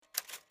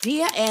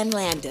Dear Ann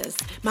Landis,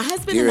 my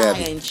husband Dear and I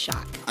Abby, are in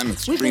shock. I'm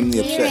extremely We've been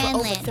upset. together for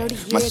over 30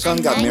 years. My son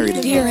got married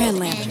in Dear April. Ann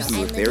Landis. We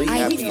were very I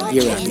happy thought and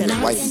you his had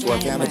not wife before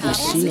been family. I've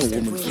seen a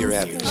woman Dear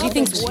Abby. She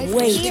thinks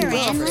way too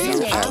much of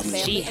herself. Abby.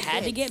 She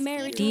had to get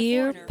married.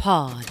 Dear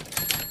Pod.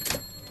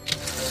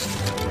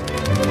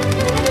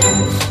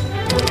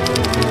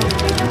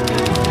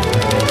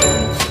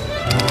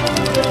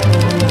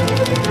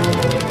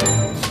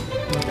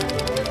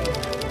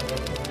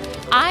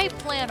 I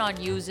plan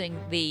on using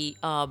the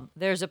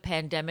there's a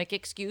pandemic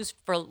excuse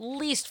for at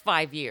least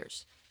 5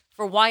 years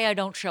for why I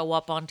don't show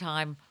up on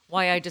time,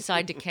 why I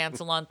decide to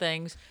cancel on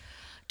things.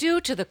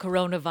 Due to the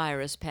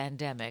coronavirus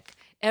pandemic,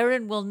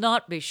 Erin will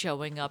not be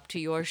showing up to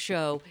your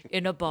show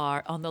in a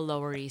bar on the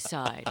Lower East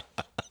Side.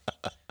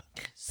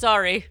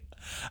 Sorry.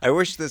 I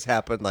wish this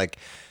happened like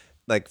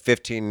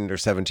 15 or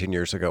 17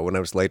 years ago when I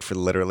was late for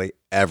literally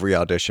every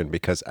audition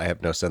because I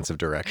have no sense of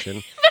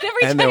direction.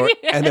 And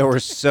they were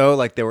so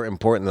like they were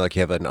important. They're like, you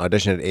have an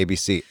audition at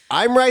ABC.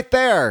 I'm right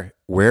there.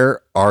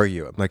 Where are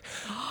you? I'm like,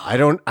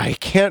 I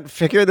can't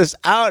figure this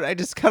out. I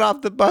just got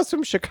off the bus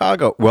from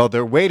Chicago. Well,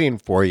 they're waiting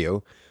for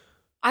you.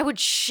 I would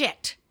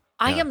shit.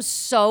 I am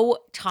so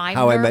time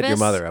How nervous. I Met Your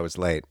Mother. I was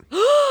late.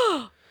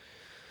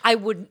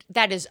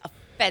 That is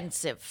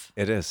offensive.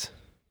 It is.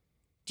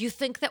 Do you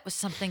think that was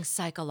something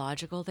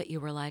psychological that you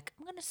were like,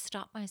 I'm going to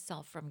stop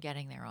myself from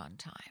getting there on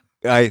time?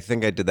 I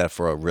think I did that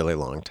for a really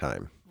long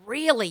time.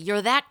 Really?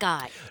 You're that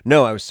guy?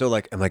 No, I was so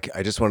I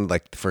just wanted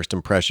like the first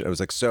impression. I was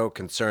like so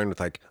concerned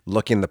with like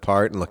looking the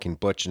part and looking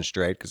butch and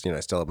straight because, I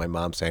still have my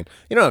mom saying,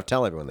 you don't have to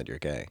tell everyone that you're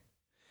gay.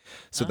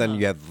 So then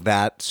you have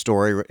that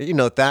story,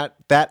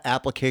 that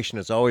application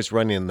is always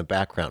running in the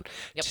background,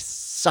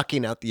 just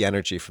sucking out the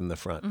energy from the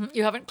front. Mm-hmm.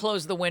 You haven't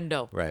closed the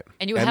window. Right.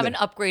 And you haven't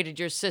upgraded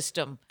your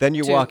system. Then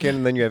you walk in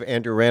and then you have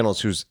Andrew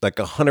Rannells, who's like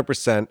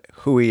 100%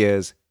 who he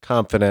is,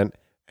 confident.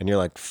 And you're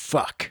like,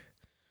 fuck.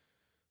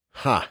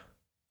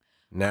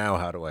 Now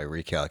how do I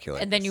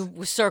recalculate? And then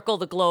you circle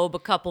the globe a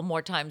couple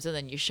more times and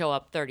then you show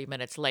up 30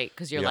 minutes late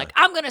because you're like,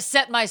 I'm going to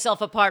set myself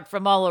apart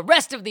from all the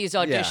rest of these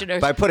auditioners.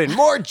 By putting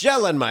more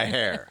gel in my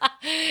hair.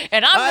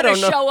 And I'm going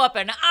to show up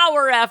an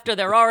hour after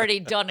they're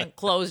already done and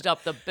closed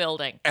up the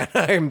building. And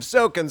I'm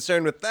so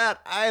concerned with that,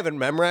 I haven't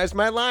memorized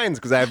my lines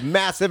because I have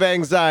massive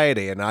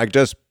anxiety and I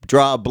just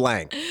draw a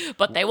blank.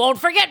 But they won't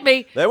forget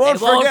me. They won't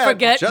forget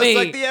me. Just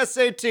like the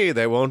SAT,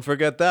 they won't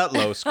forget that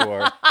low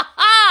score.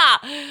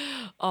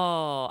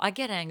 Oh, I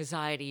get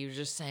anxiety. You're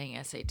just saying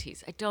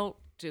SATs. I don't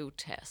do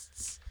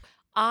tests.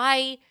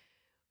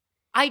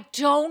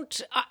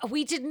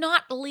 We did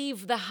not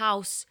leave the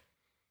house.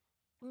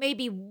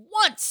 Maybe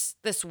once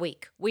this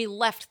week, we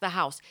left the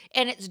house,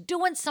 and it's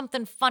doing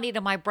something funny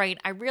to my brain.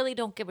 I really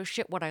don't give a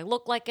shit what I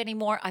look like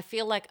anymore. I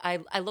feel like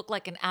I look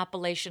like an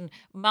Appalachian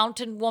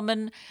mountain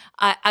woman.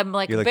 I'm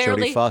like, You're like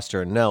barely... Jodie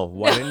Foster. No,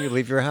 why didn't you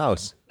leave your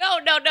house?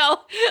 No.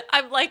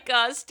 I'm like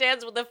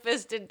stands with a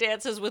fist and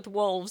dances with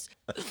wolves.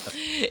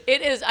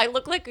 It is. I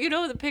look like,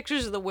 the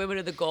pictures of the women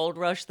in the gold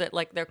rush that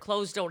like their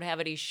clothes don't have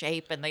any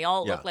shape and they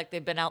all look like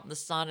they've been out in the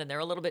sun and they're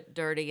a little bit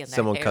dirty. And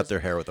Someone cut their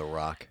hair with a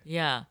rock.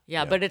 Yeah.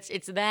 But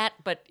it's that.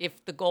 But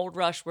if the gold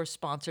rush were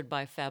sponsored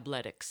by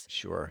Fabletics.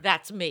 Sure.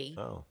 That's me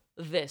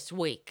this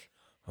week.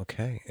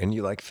 Okay. And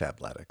you like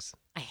Fabletics.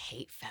 I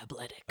hate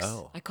Fabletics.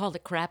 Oh. I called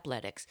it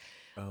Crapletics.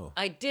 Oh.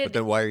 I did. But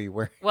then why are you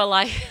wearing?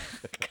 Well,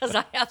 because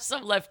I have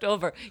some left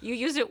over. You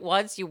use it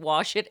once, you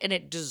wash it, and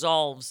it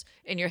dissolves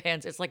in your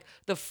hands. It's like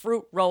the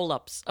fruit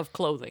roll-ups of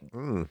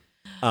clothing.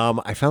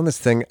 I found this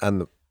thing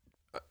on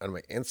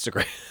my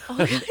Instagram,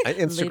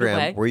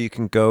 Instagram where you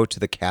can go to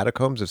the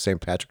catacombs of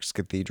St. Patrick's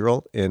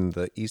Cathedral in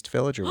the East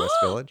Village or West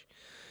Village.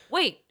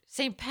 Wait,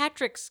 St.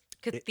 Patrick's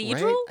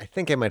Cathedral? Right? I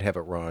think I might have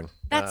it wrong.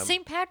 That's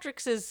St.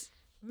 Patrick's is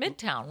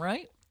Midtown,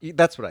 right?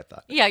 That's what I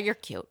thought. Yeah, you're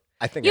cute.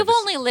 I think You've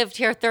only lived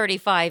here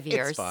 35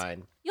 years. It's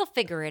fine. You'll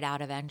figure it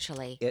out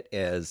eventually. It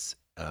is.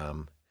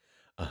 I'd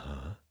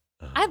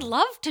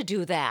love to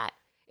do that.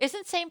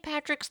 Isn't St.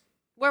 Patrick's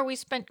where we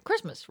spent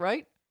Christmas,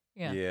 right?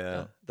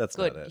 Yeah, that's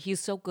good. not it. He's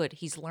so good.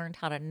 He's learned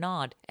how to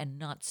nod and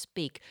not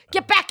speak.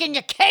 Get back in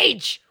your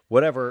cage.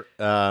 Whatever.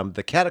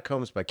 The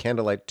Catacombs by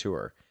Candlelight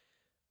Tour.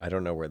 I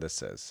don't know where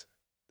this is.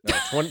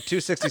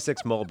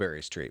 266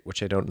 Mulberry Street,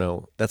 which I don't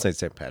know. That's not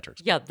St.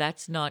 Patrick's. Yeah,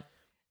 that's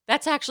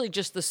actually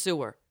just the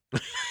sewer.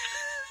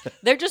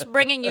 They're just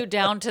bringing you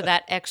down to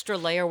that extra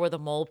layer where the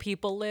mole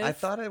people live. I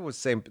thought it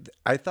was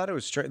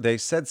they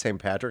said St.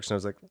 Patrick's and I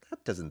was like,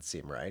 that doesn't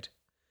seem right.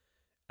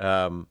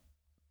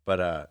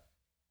 But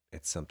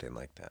it's something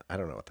like that. I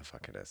don't know what the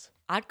fuck it is.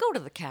 I'd go to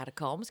the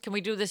catacombs. Can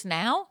we do this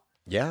now?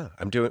 Yeah,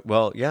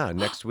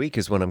 next week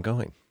is when I'm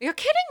going. You're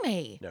kidding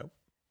me. No.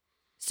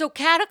 So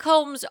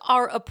catacombs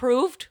are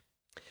approved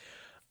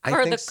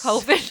for the so.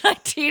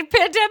 COVID-19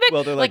 pandemic?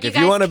 Well, they're like if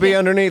you want to be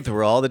underneath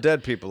where all the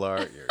dead people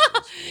are.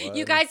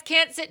 You guys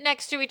can't sit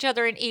next to each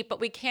other and eat, but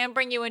we can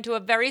bring you into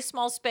a very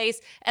small space,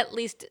 at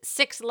least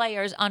 6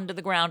 layers under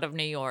the ground of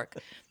New York.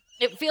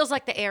 It feels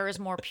like the air is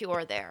more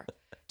pure there.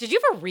 Did you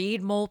ever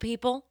read Mole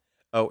People?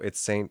 Oh, it's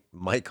St.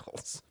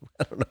 Michael's.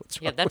 I don't know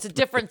what's Yeah, wrong. that's a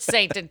different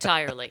saint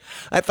entirely.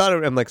 I thought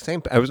I'm like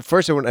St. I was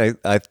first when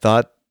I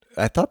thought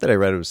that I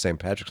read it was St.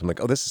 Patrick's. I'm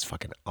like, oh, this is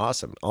fucking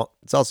awesome.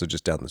 It's also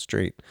just down the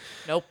street.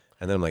 Nope.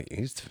 And then I'm like,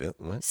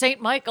 what?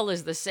 Saint Michael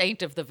is the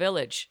saint of the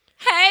village.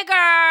 Hey,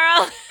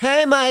 girl.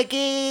 Hey,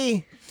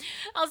 Mikey.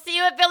 I'll see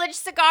you at Village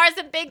Cigars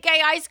and Big Gay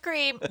Ice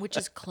Cream, which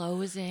is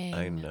closing.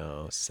 I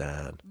know,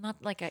 sad. Not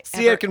like I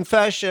See you ever... at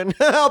confession.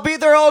 I'll be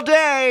there all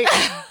day.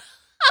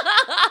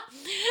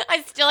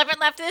 I still haven't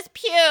left this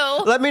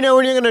pew. Let me know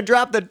when you're going to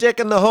drop the dick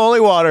in the holy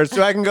water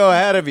so I can go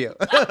ahead of you.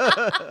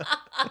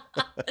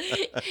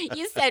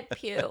 You said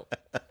pew.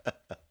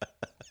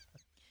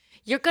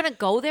 You're going to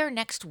go there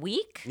next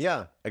week?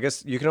 Yeah, I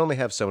guess you can only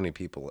have so many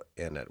people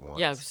in at once.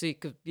 Yeah, so you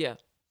could, yeah.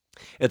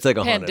 It's like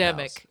a haunted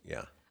Pandemic. house.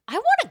 Yeah. I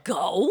want to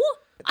go.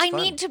 I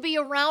fun. need to be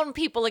around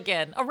people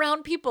again,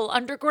 around people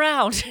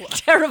underground,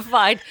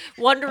 terrified,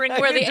 wondering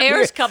where the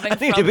air's coming I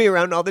need to from. be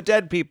around all the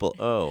dead people.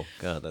 Oh,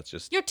 God, that's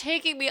just... You're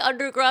taking me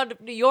underground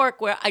of New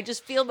York, where I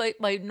just feel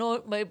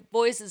my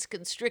voice is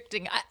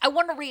constricting. I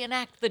want to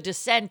reenact The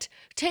Descent.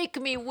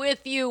 Take me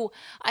with you.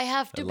 I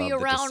have to I be love The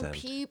around Descent.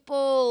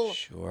 people.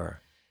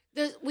 Sure.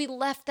 We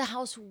left the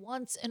house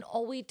once, and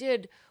all we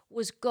did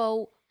was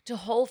go to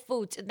Whole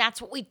Foods, and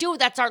that's what we do.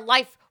 That's our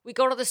life. We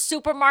go to the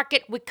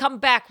supermarket, we come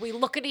back, we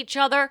look at each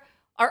other,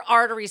 our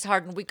arteries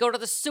harden. We go to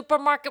the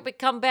supermarket, we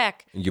come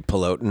back, You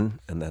Peloton,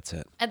 and that's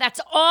it. and that's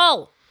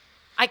all.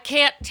 I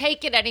can't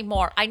take it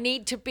anymore. I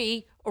need to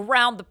be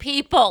around the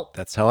people.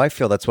 That's how I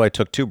feel. That's why I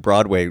took 2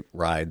 Broadway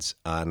rides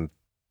on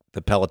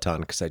the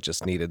Peloton, because I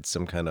just needed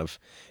some kind of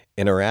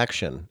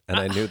interaction. And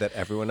I knew that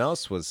everyone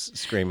else was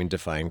screaming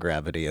defying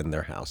gravity in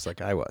their house like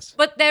I was.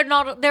 But they're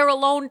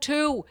alone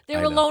too. They're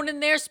I know. alone in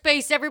their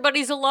space.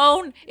 Everybody's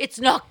alone. It's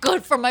not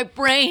good for my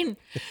brain.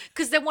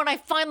 Because then when I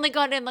finally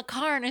got in the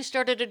car and I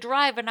started to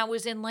drive and I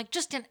was in like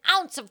just an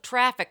ounce of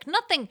traffic,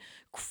 nothing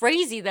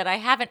crazy that I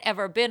haven't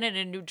ever been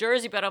in New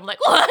Jersey, but I'm like,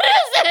 what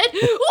is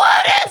it?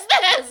 What is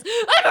this?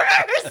 I don't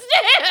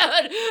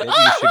understand.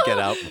 Maybe you should get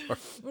out more.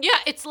 Yeah,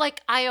 it's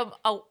like I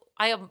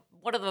am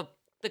one of the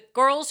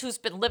girls who's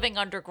been living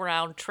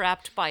underground,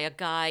 trapped by a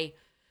guy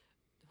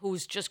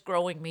who's just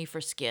growing me for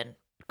skin.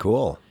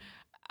 Cool.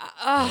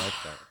 I like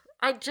that.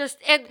 I just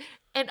and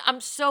I'm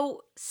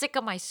so sick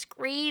of my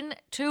screen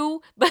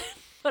too. But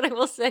I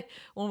will say,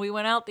 when we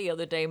went out the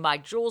other day, my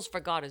Jules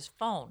forgot his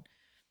phone,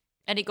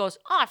 and he goes,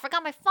 "Oh, I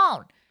forgot my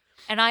phone,"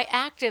 and I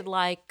acted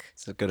like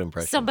It's a good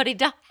impression. somebody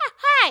died.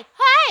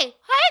 Hey,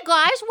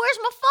 guys, where's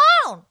my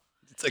phone?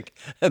 It's like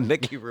a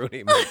Mickey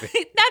Rooney movie.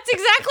 That's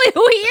exactly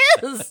who he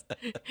is.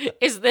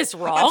 Is this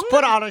wrong?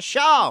 put on a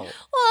show. Well,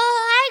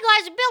 hey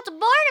guys, I built a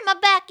barn in my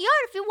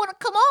backyard if you want to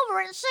come over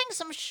and sing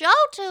some show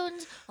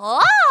tunes.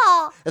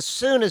 Oh! As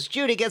soon as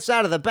Judy gets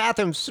out of the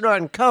bathroom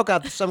snorting coke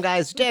out some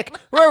guy's dick,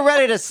 we're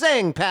ready to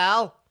sing,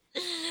 pal.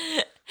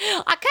 I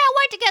can't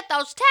wait to get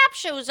those tap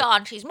shoes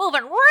on. She's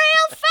moving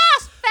real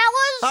fast,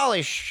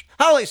 fellas.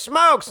 Holy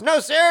smokes. No,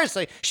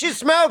 seriously. She's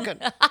smoking.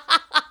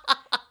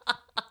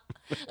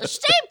 The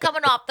steam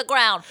coming off the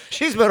ground.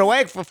 She's been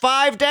awake for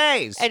 5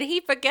 days. And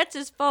he forgets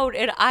his phone,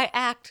 and I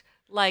act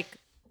like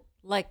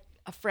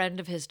a friend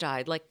of his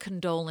died. Like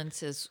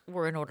condolences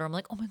were in order. I'm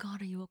like, oh my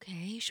God, are you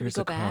okay? Should we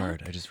go back?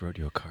 card. I just wrote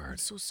you a I'm card.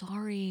 so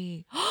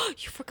sorry.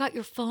 You forgot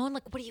your phone?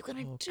 Like, what are you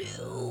going to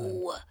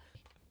do?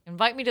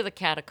 Invite me to the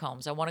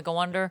catacombs. I want to go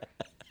under,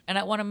 and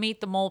I want to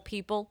meet the mole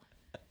people.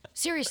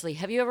 Seriously,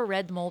 have you ever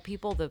read Mole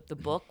People, the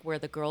book where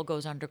the girl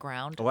goes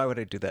underground? Why would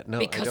I do that? No,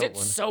 Because I don't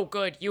it's so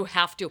good. You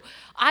have to.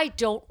 I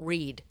don't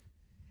read,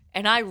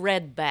 and I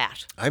read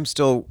that. I'm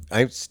still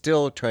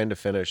trying to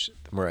finish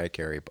the Mariah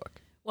Carey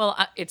book. Well,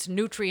 it's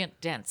nutrient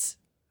dense.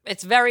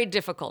 It's very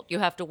difficult. You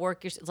have to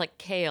work your. It's like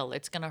kale.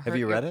 It's gonna hurt. Have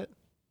you read it?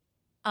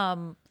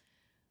 I'm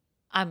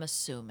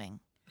assuming.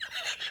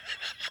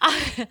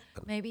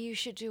 Maybe you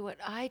should do what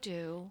I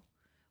do.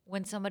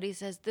 When somebody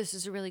says this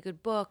is a really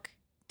good book,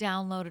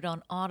 download it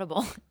on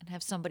Audible and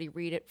have somebody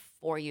read it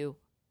for you,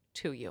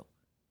 to you.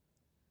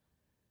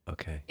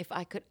 Okay. If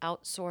I could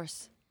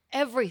outsource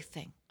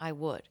everything, I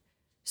would.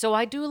 So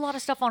I do a lot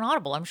of stuff on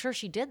Audible. I'm sure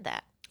she did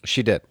that.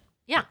 She did.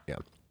 Yeah. Yeah.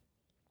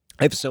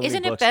 I have so many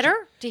Isn't it books.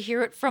 better to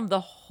hear it from the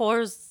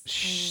horse's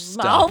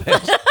Stop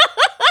mouth? it.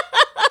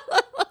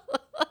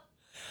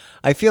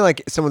 I feel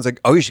like someone's like,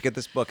 oh, you should get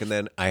this book. And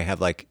then I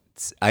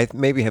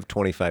maybe have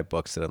 25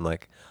 books and I'm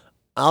like,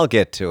 I'll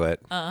get to it.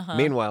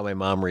 Meanwhile, my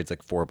mom reads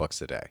like 4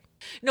 books a day.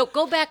 No,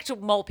 go back to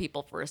Mole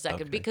People for a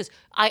second, because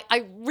I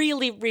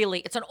really,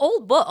 it's an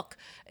old book.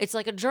 It's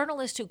like a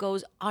journalist who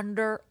goes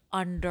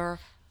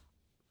underground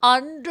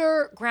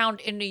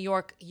in New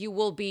York. You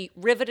will be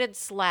riveted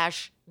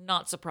 /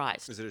 not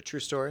surprised. Is it a true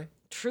story?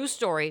 True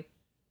story.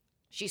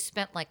 She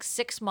spent like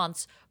 6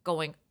 months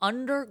going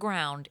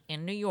underground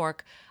in New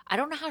York. I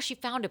don't know how she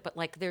found it, but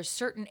like there's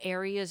certain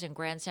areas in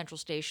Grand Central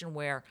Station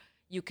where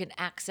you can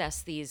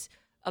access these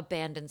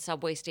abandoned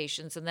subway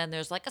stations, and then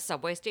there's like a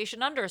subway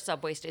station under a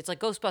subway station. It's like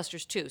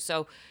Ghostbusters 2.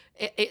 So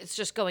it's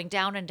just going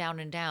down and down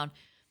and down.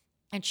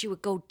 And she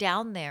would go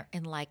down there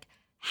in like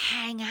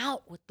hang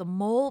out with the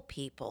mole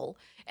people.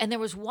 And there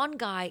was one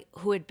guy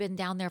who had been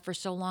down there for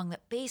so long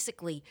that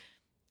basically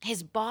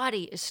his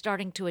body is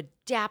starting to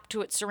adapt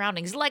to its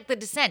surroundings, like The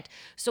Descent.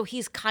 So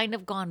he's kind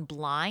of gone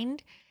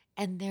blind,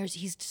 and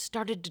he's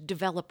started to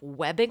develop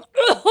webbing.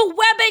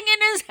 Webbing in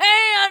his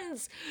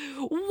hands!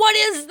 What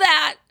is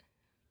that?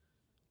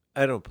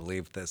 I don't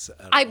believe this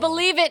at I all.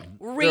 believe it.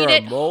 Read There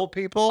it. are mole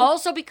people?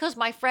 Also, because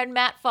my friend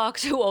Matt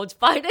Fox, who owns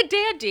Fine and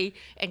Dandy,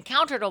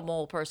 encountered a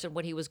mole person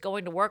when he was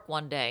going to work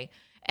one day.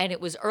 And it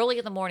was early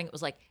in the morning. It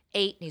was like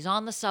 8, and he's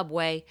on the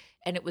subway,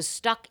 and it was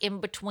stuck in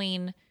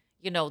between,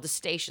 the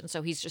station.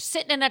 So he's just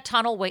sitting in a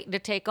tunnel waiting to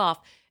take off.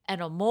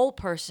 And a mole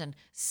person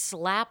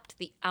slapped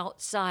the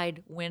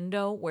outside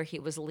window where he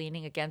was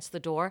leaning against the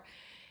door.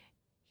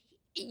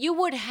 You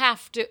would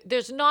have to,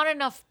 there's not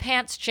enough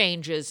pants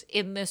changes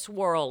in this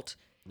world.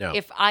 No.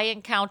 If I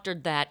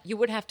encountered that, you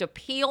would have to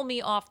peel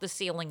me off the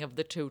ceiling of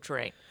the 2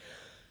 train.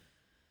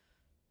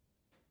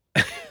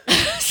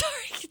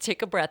 Sorry,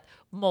 take a breath.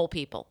 Mole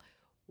people.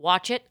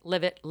 Watch it,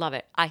 live it, love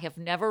it. I have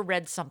never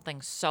read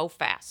something so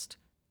fast.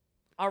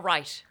 All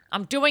right,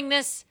 I'm doing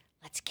this.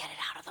 Let's get it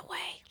out of the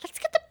way. Let's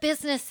get the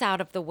business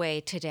out of the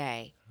way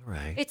today. All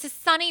right. It's a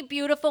sunny,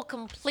 beautiful,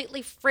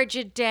 completely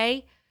frigid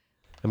day.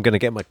 I'm going to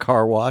get my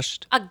car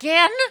washed.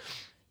 Again?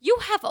 You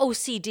have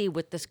OCD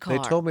with this car.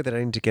 They told me that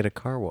I need to get a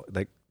car wash.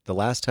 Like the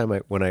last time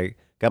when I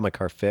got my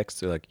car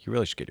fixed, they're like, you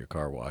really should get your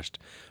car washed.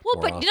 Well,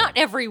 more but often." not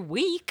every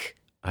week.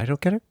 I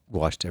don't get it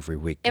washed every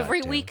week. Every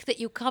goddammit. week that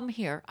you come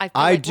here, I feel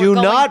I like we're do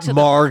going not, to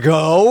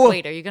Margot.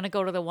 Wait, are you going to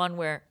go to the one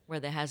where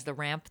there has the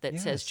ramp that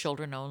says Yes.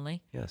 children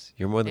only? Yes,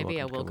 you're more than Maybe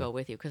I welcome to will come go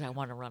with. with you because I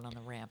want to run on the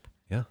ramp.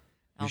 Yeah.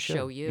 I'll should.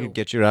 show you.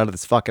 Get you out of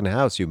this fucking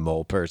house, you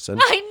mole person.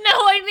 I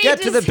know I need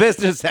Get to the see-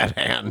 business at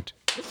hand.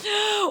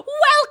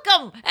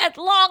 Welcome at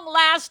long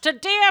last to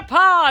Dear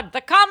Pod,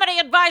 the comedy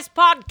advice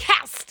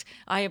podcast.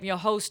 I am your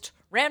host,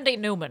 Randy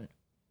Newman.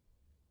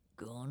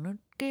 Gonna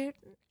get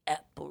an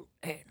apple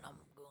and I'm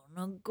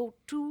gonna go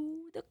to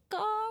the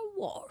car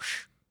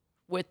wash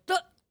with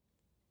the...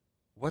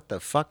 What the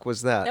fuck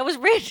was that? That was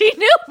Randy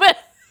Newman.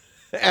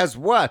 As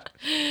what?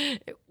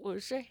 It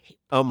was a...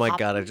 Oh my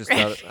god! I just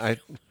thought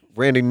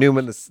Randy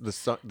Newman,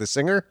 the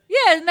singer.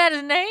 Yeah, isn't that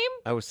his name?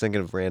 I was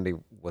thinking of Randy.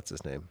 What's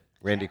his name?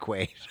 Randy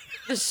Quaid.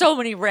 There's so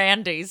many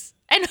Randys.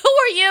 And who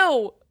are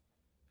you?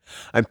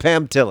 I'm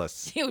Pam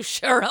Tillis. You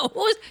sure are.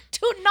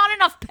 Not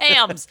enough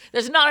Pams.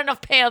 There's not enough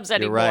Pams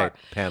anymore. You're right,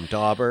 Pam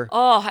Dauber.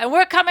 Oh, and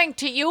we're coming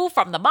to you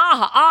from the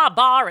Maha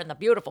Bar in the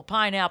beautiful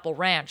Pineapple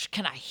Ranch.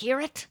 Can I hear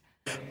it?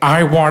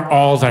 I want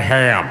all the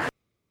ham.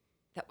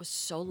 That was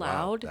so Wow,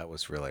 loud. that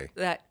was really.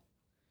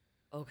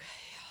 Okay.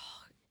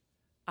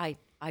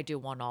 I do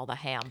want all the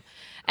ham.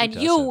 And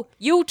you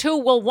too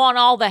will want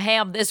all the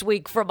ham this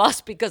week from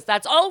us because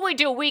that's all we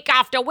do week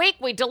after week.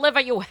 We deliver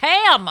you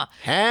ham.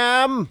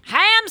 Ham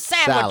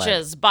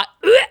Sandwiches, but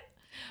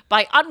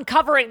by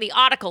uncovering the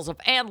articles of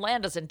Ann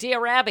Landers and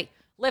Dear Abby,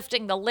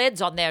 lifting the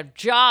lids on their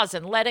jaws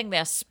and letting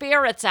their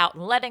spirits out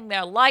and letting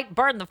their light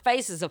burn the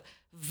faces of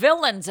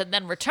villains and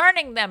then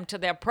returning them to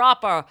their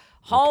proper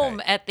home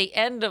at the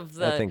end of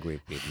the I think we've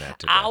beaten that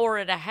to death. hour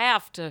and a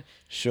half to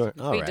Sure.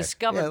 All be right.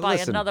 discovered Yeah, by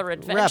listen, another wrap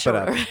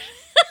adventurer.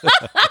 it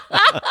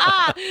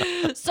up.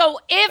 So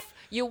if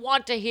you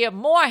want to hear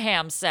more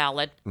ham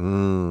salad,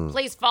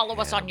 please follow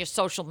us on your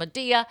social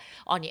media,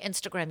 on your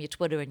Instagram, your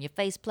Twitter, and your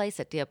Faceplace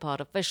at Dear Pod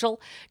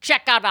Official.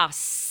 Check out our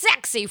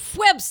sexy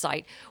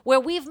website where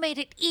we've made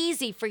it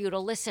easy for you to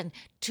listen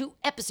to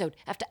episode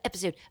after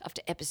episode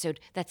after episode.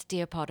 That's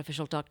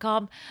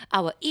dearpodofficial.com.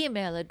 Our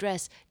email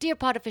address,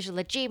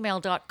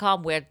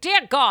 dearpodofficial@gmail.com, where,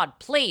 dear God,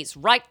 please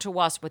write to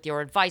us with your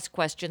advice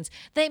questions.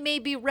 They may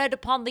be read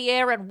upon the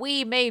air, and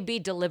we may be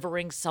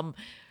delivering some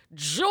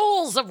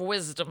jewels of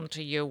wisdom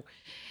to you.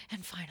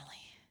 And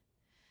finally,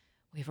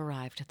 we've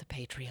arrived at the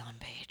Patreon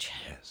page.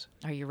 Yes.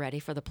 Are you ready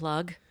for the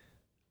plug?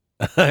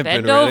 I've Bend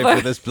been ready over.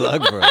 for this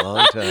plug for a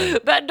long time.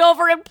 Bend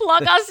over and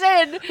plug us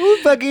in. Who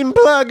fucking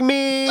plug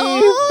me?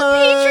 Oh,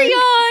 Bye.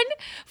 Patreon.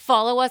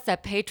 Follow us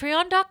at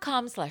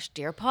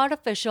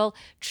patreon.com/DearPodOfficial.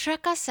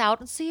 Check us out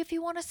and see if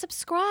you want to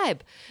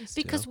subscribe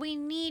because we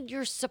need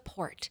your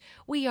support.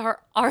 We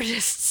are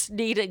artists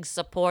needing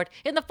support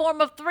in the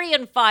form of $3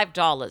 and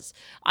 $5.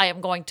 I am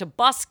going to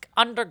busk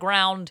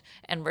underground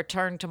and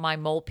return to my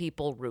mole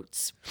people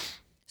roots.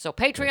 So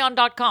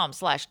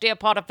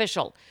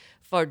patreon.com/DearPodOfficial.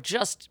 For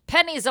just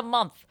pennies a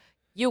month,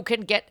 you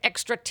can get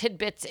extra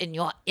tidbits in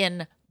your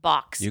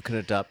inbox. You can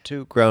adopt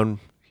 2 grown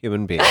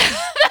human beings.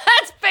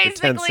 That's For 10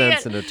 basically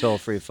cents it. and a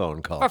toll-free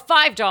phone call. For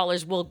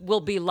 $5, we'll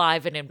be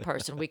live and in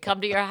person. We come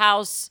to your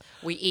house,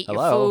 we eat your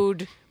Hello.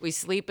 food, we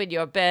sleep in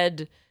your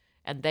bed,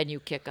 and then you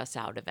kick us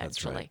out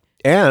eventually. Right.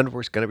 And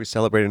we're going to be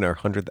celebrating our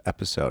 100th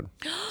episode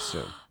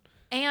soon.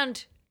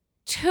 And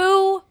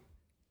two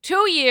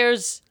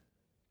years,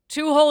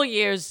 2 whole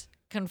years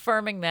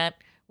confirming that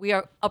we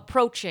are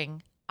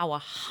approaching our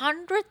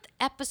 100th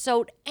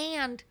episode,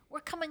 and we're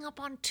coming up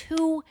on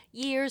 2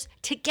 years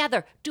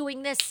together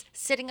doing this,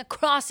 sitting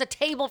across a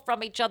table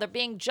from each other,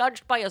 being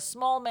judged by a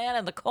small man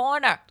in the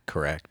corner.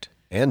 Correct.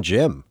 And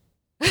Jim.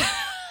 Where'd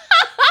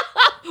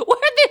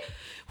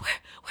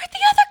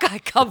I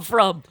come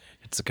from?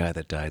 It's the guy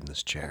that died in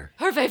this chair.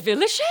 Hervé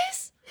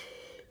Villechaize?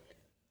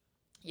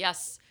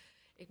 Yes.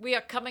 We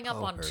are coming up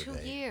on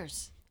Hervé. 2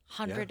 years.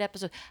 100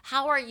 episodes.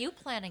 How are you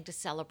planning to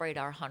celebrate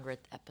our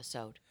 100th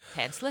episode?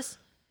 Pantsless?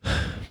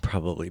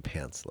 Probably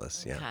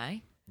pantsless. Yeah.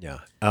 Okay. Yeah.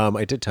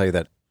 I did tell you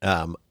that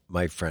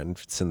my friend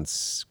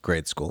since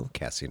grade school,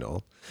 Cassie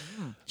Knoll,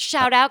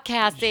 Shout out,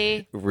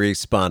 Cassie.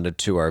 responded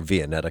to our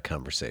Viennetta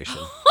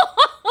conversation.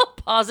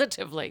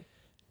 Positively.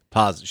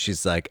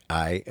 She's like,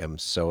 I am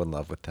so in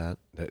love with that.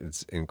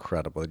 It's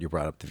incredible. You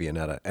brought up the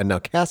Viennetta. And now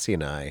Cassie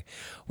and I,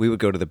 we would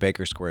go to the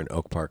Baker Square in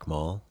Oak Park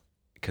Mall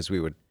because we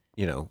would,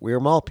 we were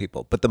mall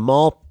people. But the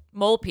mall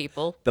Mole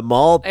people in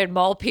mall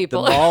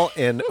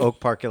in Oak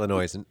Park,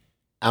 Illinois is an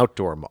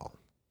outdoor mall.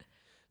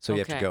 So you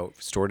have to Okay. go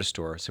store to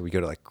store. So we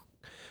go to like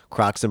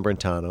Crocs and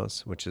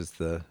Brentanos, which is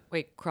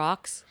Wait,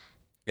 Crocs?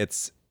 I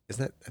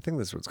think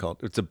that's what it's called.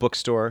 It's a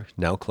bookstore,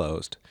 now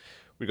closed.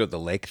 We go to the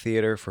Lake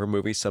Theater for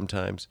movies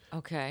sometimes.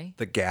 Okay.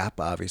 The Gap,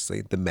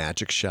 obviously. The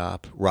Magic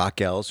Shop.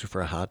 Rockel's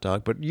for a hot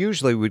dog. But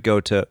usually we'd go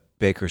to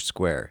Baker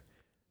Square.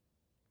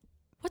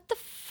 What the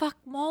fuck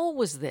mall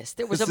was this?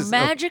 There was This a is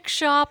magic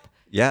shop,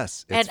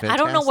 Yes, it's and I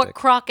don't know what fantastic.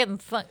 Croc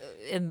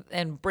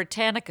and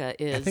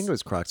Britannica is. I think it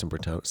was Crocs and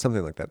Brentanos,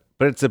 something like that.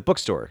 But it's a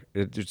bookstore.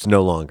 It's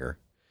no longer,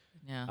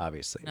 yeah,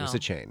 obviously. It was No. a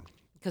chain.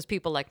 because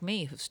people like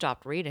me who've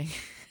stopped reading.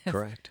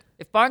 Correct.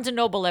 If Barnes and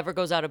Noble ever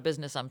goes out of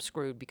business, I'm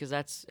screwed because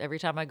that's every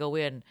time I go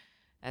in,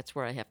 that's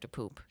where I have to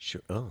poop.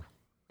 Sure. Oh.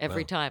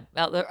 Every time.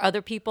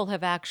 Other people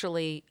have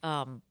actually.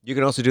 You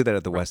can also do that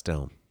at the West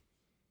Elm.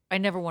 I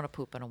never want to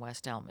poop in a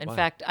West Elm. In Why?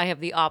 fact, I have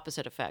the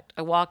opposite effect.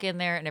 I walk in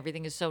there and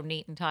everything is so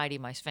neat and tidy,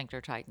 my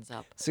sphincter tightens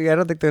up. See, I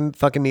don't think they're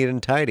fucking neat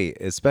and tidy,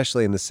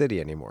 especially in the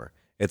city anymore.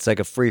 It's like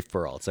a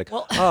free-for-all. It's like,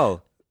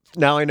 oh,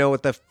 now I know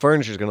what the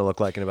furniture's going to look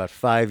like in about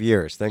 5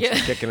 years. Thanks for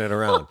kicking it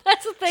around.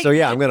 That's the thing. So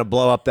yeah, I'm going to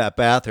blow up that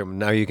bathroom.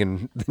 Now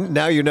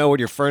you know what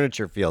your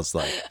furniture feels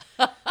like.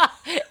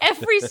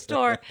 Every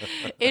store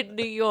in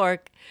New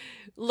York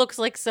looks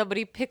like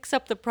somebody picks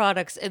up the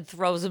products and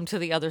throws them to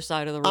the other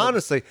side of the room.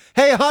 Honestly,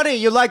 hey honey,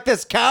 you like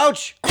this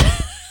couch? Don't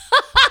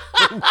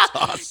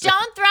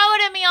throw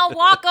it at me. I'll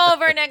walk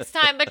over next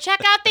time. But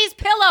check out these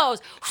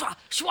pillows. Shwa,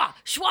 shwa,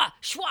 shwa,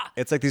 shwa.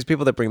 It's like these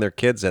people that bring their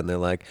kids in. They're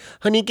like,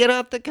 honey, get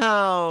off the couch.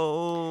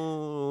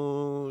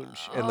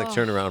 And like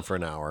turn around for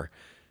an hour.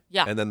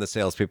 Yeah. And then the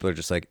salespeople are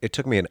just like, it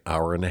took me an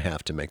hour and a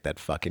half to make that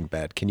fucking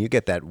bed. Can you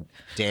get that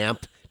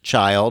damp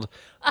child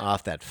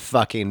off that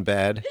fucking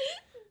bed?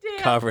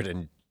 Covered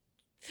in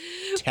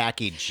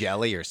tacky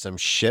jelly or some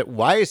shit.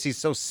 Why is he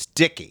so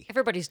sticky?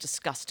 Everybody's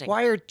disgusting.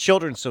 Why are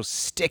children so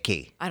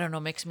sticky? I don't know.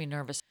 Makes me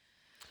nervous.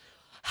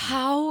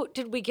 How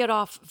did we get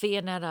off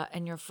Viennetta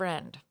and your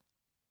friend?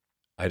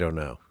 I don't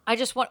know. I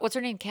just want, what's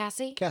her name?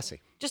 Cassie?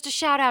 Cassie. Just a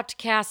shout out to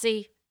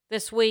Cassie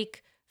this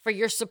week for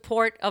your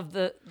support of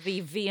the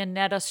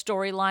Viennetta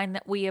storyline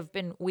that we have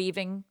been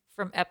weaving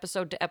from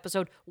episode to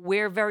episode.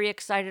 We're very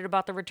excited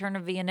about the return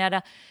of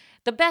Viennetta.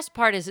 The best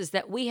part is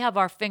that we have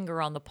our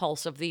finger on the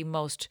pulse of the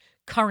most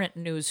current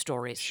news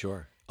stories.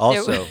 Sure.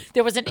 Also,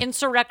 There was an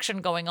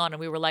insurrection going on,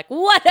 and we were like,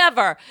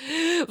 whatever,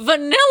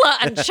 vanilla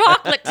and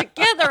chocolate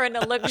together in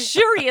a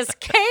luxurious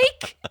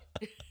cake.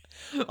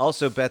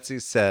 Also, Betsy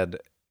said,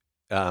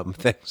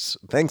 thanks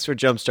for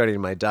jumpstarting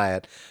my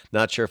diet.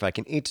 Not sure if I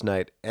can eat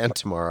tonight and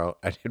tomorrow.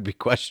 It'd be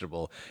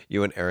questionable.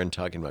 You and Aaron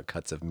talking about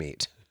cuts of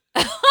meat.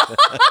 I'm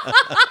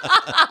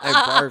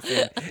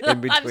barfing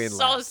in between I'm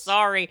so laughs.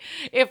 sorry.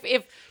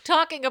 If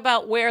talking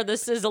about where the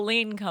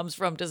sizzling comes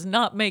from does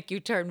not make you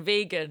turn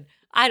vegan,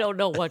 I don't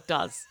know what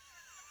does.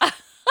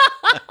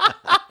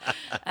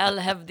 I'll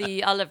have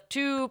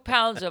 2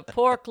 pounds of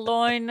pork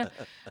loin,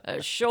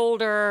 a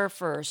shoulder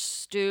for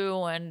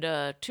stew,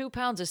 and 2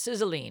 pounds of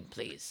sizzling,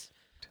 please.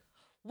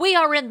 We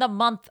are in the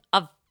month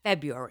of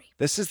February.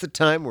 This is the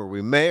time where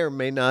we may or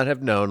may not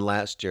have known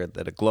last year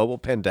that a global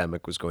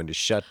pandemic was going to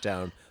shut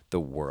down the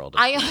world.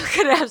 I am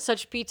going to have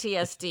such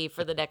PTSD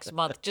for the next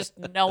month, just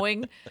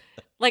knowing.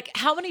 Like,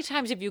 how many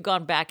times have you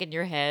gone back in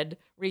your head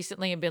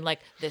recently and been like,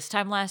 this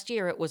time last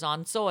year it was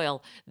on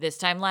soil. This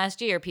time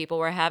last year people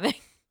were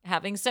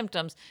having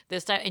symptoms.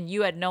 This time, and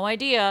you had no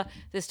idea.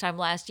 This time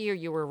last year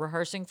you were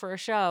rehearsing for a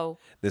show.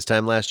 This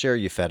time last year,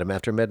 you fed him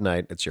after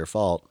midnight. It's your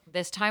fault.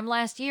 This time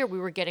last year we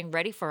were getting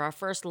ready for our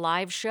first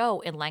live show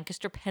in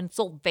Lancaster,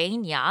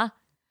 Pennsylvania.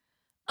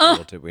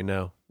 Little did we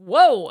know.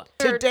 Whoa.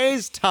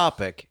 Today's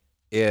topic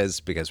is,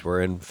 because we're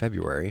in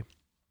February.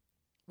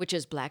 Which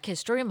is Black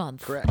History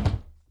Month. Correct.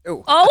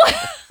 Oh, Oh,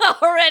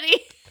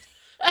 already.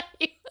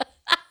 I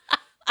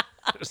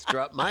just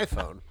dropped my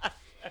phone.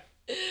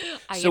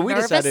 Are So you we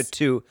nervous? decided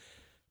to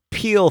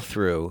peel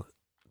through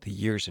the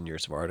years and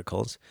years of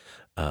articles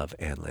of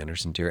Ann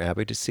Landers and Dear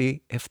Abby to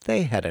see if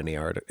they had any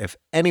if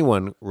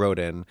anyone wrote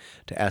in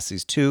to ask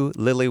these two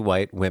lily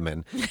white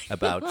women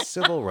about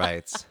civil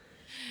rights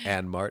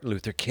and Martin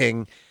Luther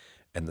King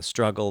and the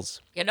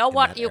struggles. You know in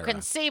what? that You era.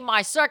 can see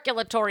my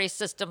circulatory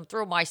system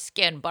through my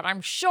skin, but I'm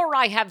sure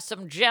I have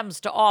some gems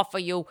to offer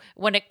you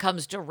when it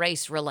comes to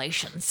race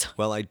relations.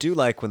 Well, I do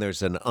like when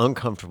there's an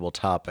uncomfortable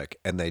topic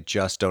and they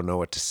just don't know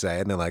what to say,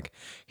 and they're like,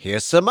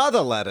 "Here's some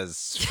other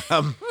letters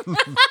from."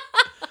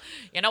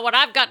 You know what?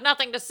 I've got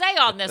nothing to say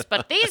on this,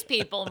 but these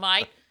people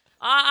might.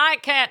 I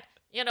can't.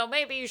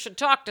 Maybe you should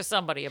talk to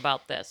somebody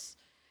about this.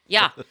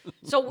 Yeah.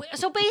 So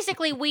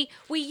basically, we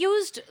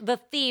used the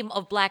theme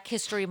of Black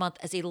History Month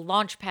as a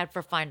launch pad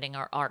for finding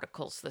our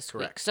articles this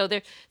week. So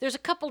there's a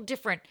couple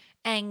different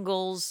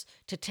angles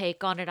to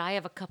take on it. I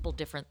have a couple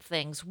different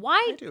things. Why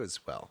I do as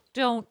well.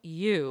 don't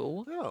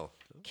you Oh,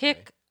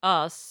 kick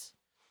us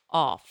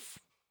off?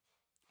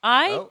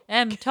 I Oh.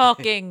 am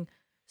talking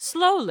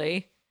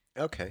slowly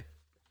okay,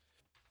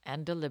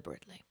 and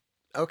deliberately.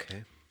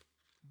 okay.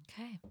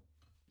 Okay.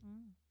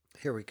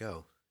 Here we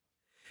go.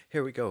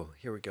 Here we go.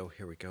 Here we go.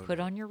 Here we go. Put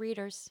on your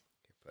readers.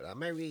 Put on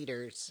my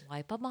readers.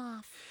 Wipe them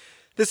off.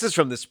 This is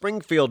from the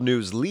Springfield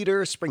News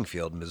Leader,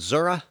 Springfield,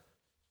 Missouri.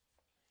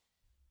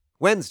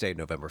 Wednesday,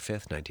 November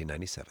 5th,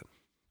 1997.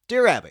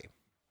 Dear Abby,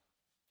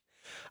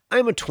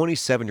 I'm a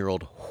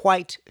 27-year-old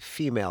white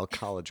female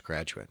college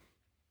graduate.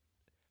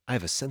 I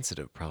have a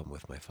sensitive problem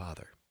with my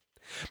father.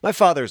 My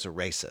father is a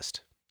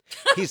racist.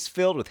 He's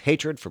filled with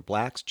hatred for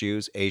blacks,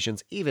 Jews,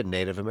 Asians, even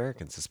Native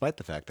Americans, despite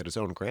the fact that his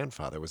own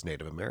grandfather was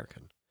Native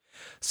American.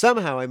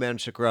 Somehow I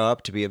managed to grow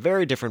up to be a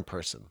very different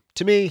person.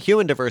 To me,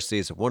 human diversity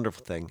is a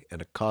wonderful thing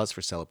and a cause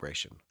for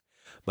celebration.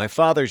 My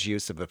father's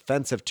use of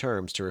offensive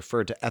terms to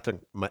refer to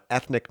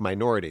ethnic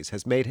minorities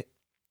has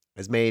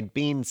made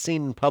being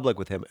seen in public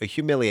with him a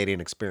humiliating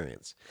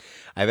experience.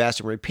 I've asked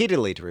him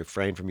repeatedly to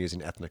refrain from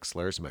using ethnic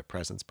slurs in my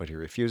presence, but he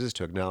refuses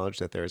to acknowledge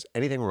that there is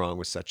anything wrong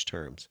with such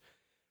terms.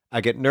 I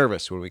get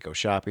nervous when we go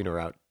shopping or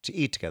out to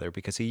eat together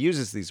because he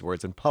uses these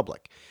words in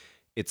public.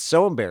 It's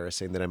so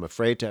embarrassing that I'm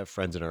afraid to have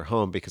friends in our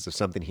home because of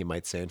something he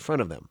might say in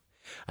front of them.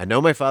 I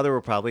know my father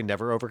will probably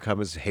never overcome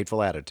his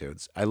hateful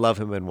attitudes. I love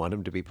him and want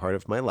him to be part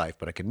of my life,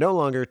 but I can no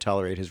longer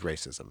tolerate his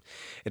racism.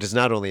 It is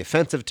not only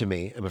offensive to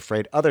me, I'm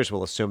afraid others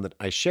will assume that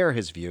I share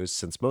his views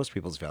since most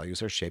people's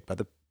values are shaped by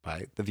the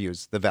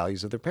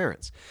values of their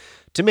parents.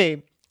 To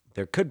me,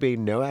 there could be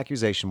no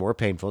accusation more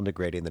painful and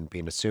degrading than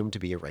being assumed to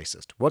be a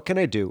racist. What can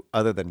I do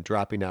other than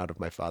dropping out of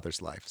my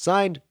father's life?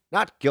 Signed,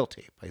 Not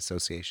Guilty, by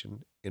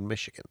association in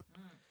Michigan.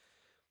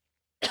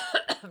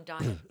 I'm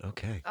dying.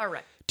 Okay. All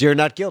right. Dear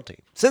Not Guilty,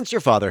 since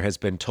your father has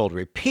been told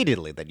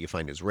repeatedly that you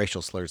find his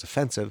racial slurs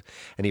offensive,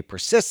 and he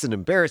persists in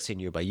embarrassing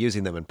you by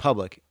using them in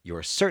public, you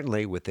are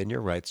certainly within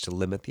your rights to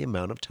limit the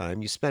amount of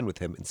time you spend with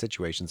him in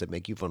situations that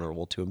make you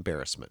vulnerable to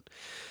embarrassment.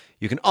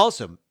 You can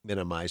also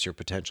minimize your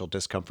potential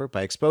discomfort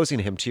by exposing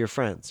him to your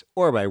friends,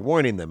 or by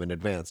warning them in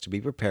advance to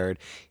be prepared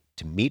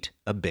to meet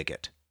a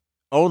bigot.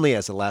 Only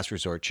as a last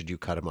resort should you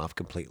cut him off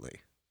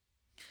completely.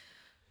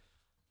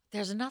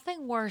 There's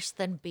nothing worse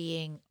than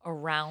being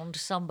around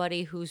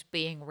somebody who's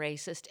being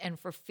racist and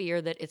for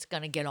fear that it's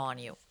going to get on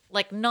you.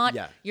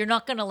 You're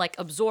not going to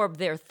absorb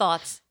their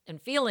thoughts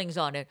and feelings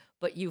on it,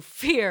 but you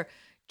fear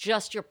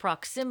just your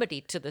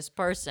proximity to this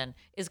person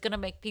is going to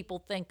make people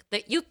think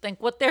that you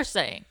think what they're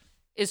saying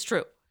is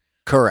true.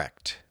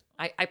 Correct.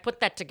 I put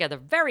that together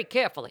very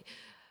carefully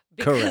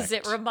because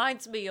Correct. it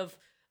reminds me of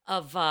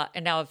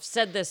and now I've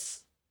said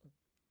this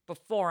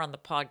before on the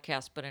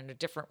podcast, but in a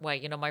different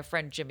way. My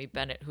friend Jimmy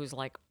Bennett, who's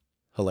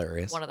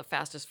Hilarious. one of the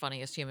fastest,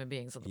 funniest human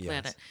beings on the Yes.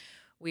 planet.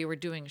 We were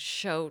doing a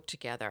show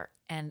together,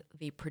 and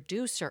the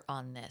producer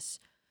on this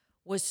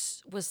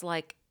was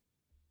like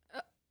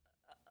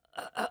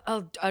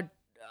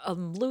a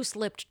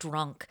loose-lipped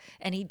drunk,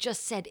 and he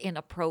just said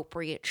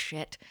inappropriate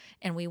shit.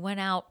 And we went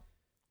out.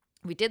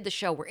 We did the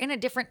show. We're in a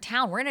different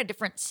town. We're in a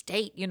different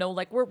state.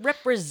 We're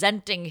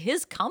representing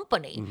his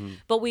company. Mm-hmm.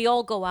 But we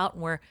all go out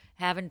and we're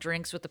having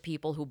drinks with the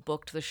people who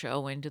booked the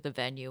show into the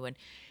venue. And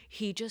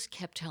he just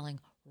kept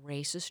telling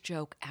racist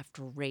joke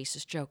after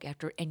racist joke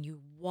after. And you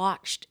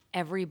watched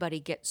everybody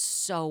get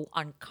so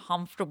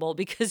uncomfortable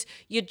because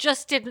you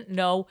just didn't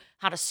know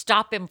how to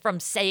stop him from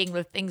saying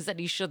the things that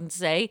he shouldn't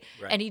say.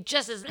 Right. And he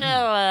just is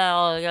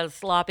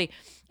sloppy.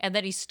 And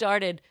then he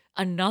started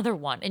another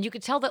one. And you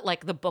could tell that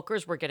the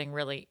bookers were getting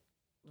really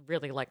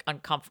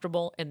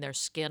uncomfortable in their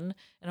skin.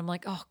 And I'm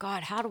like, oh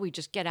God, how do we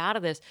just get out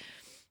of this?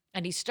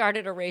 And he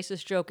started a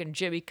racist joke and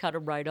Jimmy cut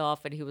him right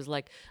off. And he was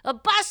like, a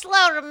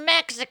busload of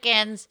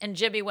Mexicans. And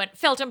Jimmy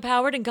felt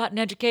empowered and got an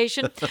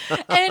education.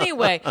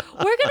 Anyway,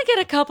 we're going to get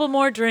a couple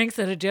more drinks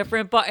at a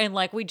different bar. And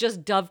we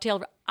just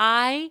dovetailed.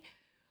 I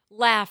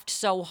laughed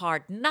so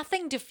hard.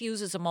 Nothing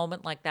diffuses a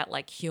moment like that,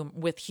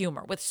 with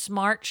humor, with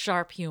smart,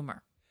 sharp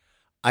humor.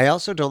 I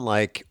also don't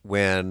like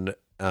when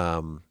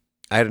I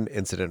had an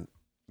incident,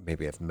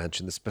 maybe I've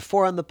mentioned this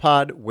before on the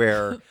pod,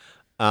 where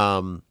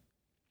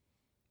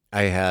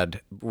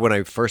when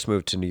I first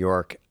moved to New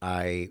York,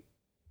 I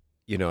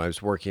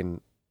was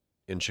working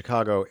in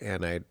Chicago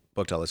and I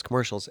booked all these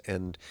commercials,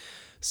 and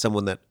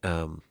someone that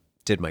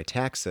did my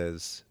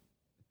taxes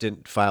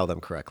didn't file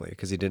them correctly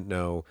because he didn't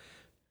know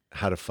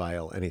how to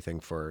file anything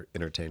for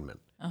entertainment.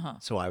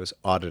 So I was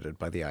audited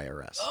by the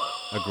IRS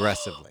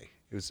aggressively.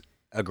 It was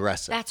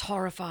aggressive. That's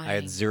horrifying. I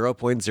had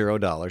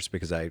 $0.0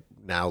 because I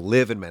now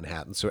live in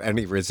Manhattan. So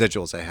any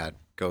residuals I had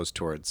goes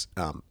towards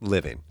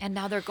living. And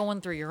now they're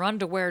going through your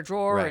underwear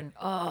drawer Right. and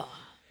oh.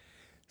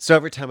 So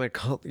every time I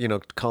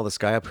call this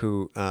guy up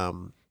who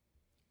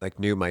like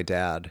knew my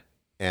dad,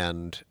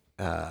 and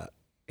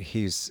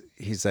he's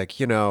like,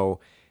 he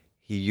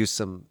used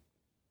some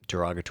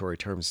derogatory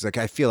terms. He's like,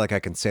 I feel like I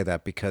can say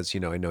that because, I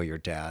know your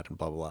dad and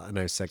blah, blah, blah. And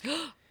I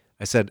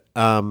said,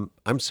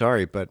 I'm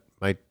sorry, but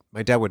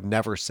my dad would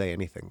never say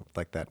anything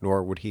like that,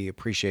 nor would he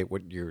appreciate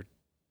what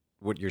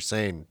you're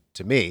saying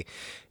to me.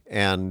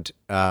 And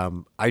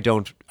I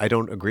don't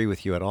agree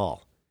with you at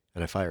all.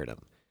 And I fired him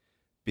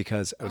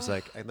because I was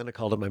like, and then I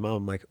called up my mom.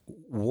 I'm like,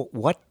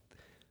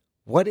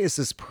 what is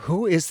this?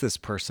 Who is this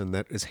person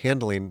that is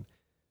handling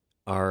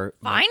our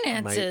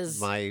Finances?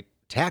 my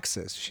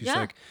taxes? She's Yeah.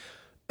 like,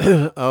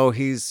 oh,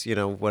 he's,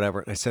 whatever.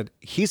 And I said,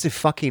 he's a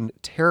fucking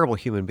terrible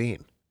human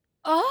being.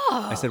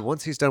 Oh. I said,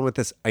 once he's done with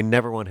this, I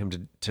never want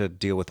him to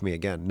deal with me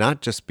again.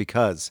 Not just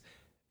because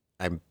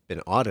I've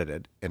been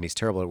audited and he's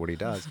terrible at what he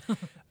does.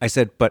 I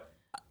said, but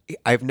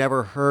I've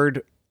never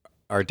heard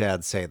our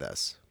dad say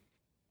this.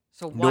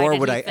 So why Nor did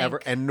would he I think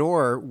ever, and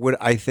nor would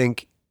I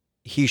think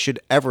he should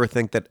ever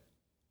think that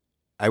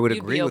I would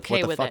You'd be agree with okay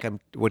what the with fuck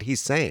it. what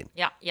he's saying.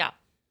 Yeah, yeah.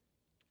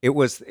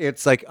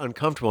 It's like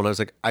uncomfortable. And I was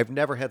like, I've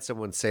never had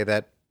someone say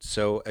that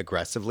so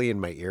aggressively in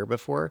my ear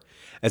before,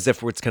 as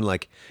if it's kind of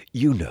like,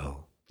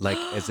 like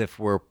as if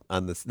we're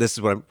on this. This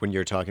is when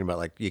you're talking about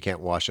like, you can't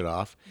wash it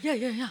off. Yeah,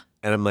 yeah, yeah.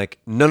 And I'm like,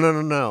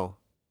 no.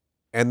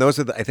 And I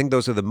think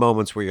those are the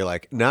moments where you're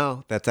like,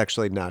 no, that's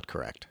actually not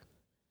correct.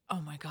 Oh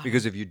my God.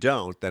 Because if you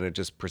don't, then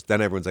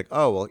then everyone's like,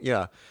 oh, well,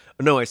 yeah.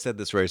 No, I said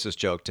this racist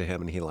joke to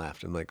him and he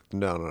laughed. I'm like,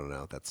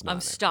 no, that's not I'm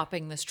it.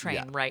 stopping this train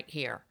Yeah. right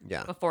here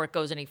Yeah. before it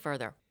goes any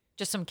further.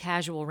 Just some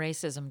casual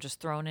racism just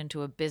thrown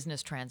into a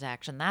business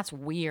transaction. That's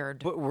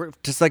weird. But we're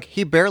just like,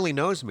 he barely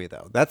knows me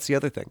though. That's the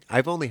other thing.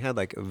 I've only had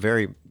like a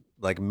very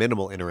like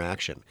minimal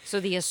interaction. So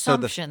the So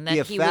assumption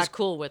that he was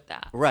cool with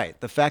that. Right.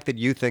 The fact that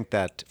you think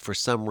that for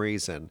some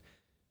reason,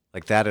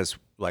 like that is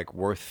like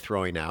worth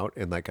throwing out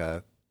in like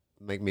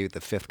maybe the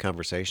fifth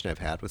conversation I've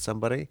had with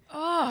somebody.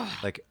 Oh.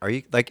 Like, are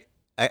you like,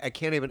 I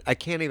can't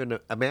even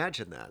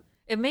imagine that.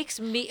 It makes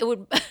me, it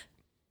would,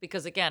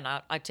 because again,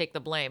 I take the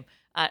blame.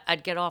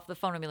 I'd get off the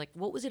phone and be like,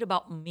 what was it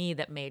about me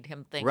that made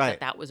him think Right.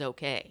 that was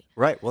okay?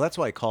 Right. Well, that's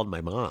why I called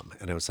my mom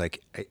and I was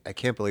like, I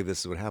can't believe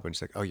this is what happened.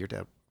 She's like, oh, your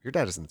dad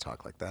doesn't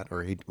talk like that.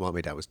 Or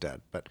my dad was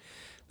dead. But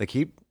like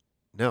he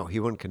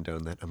wouldn't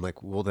condone that. I'm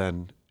like, well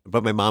then,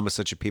 but my mom is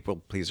such a people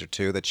pleaser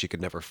too, that she could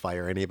never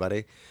fire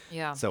anybody.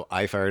 Yeah. So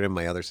I fired him.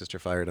 My other sister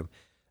fired him.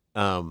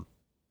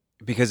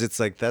 Because it's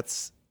like,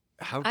 that's,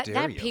 how dare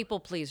that you? people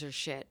pleaser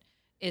shit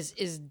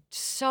is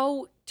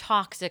so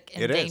toxic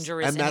and It is.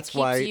 dangerous, And that's it keeps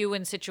why- you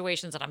in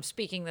situations. And I'm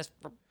speaking this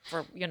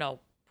for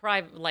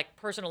private, like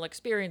personal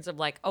experience of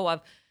like,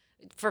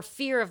 for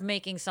fear of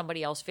making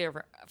somebody else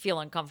feel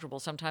uncomfortable.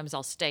 Sometimes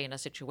I'll stay in a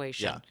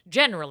situation. Yeah.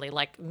 Generally,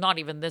 like not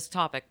even this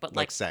topic, but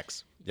like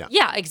sex. Yeah.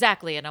 yeah,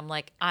 exactly. And I'm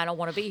like, I don't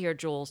want to be here,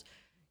 Jules.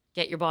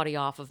 Get your body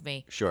off of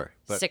me. Sure.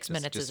 But 6 just-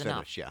 minutes just is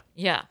finish, enough.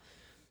 Yeah.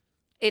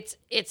 Yeah.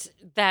 It's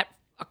that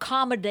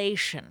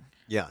accommodation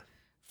Yeah.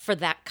 for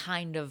that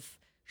kind of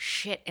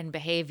shit and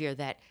behavior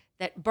that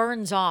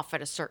burns off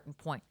at a certain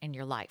point in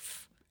your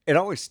life. It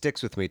always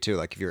sticks with me too.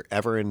 Like if you're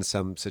ever in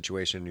some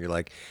situation, you're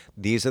like,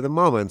 these are the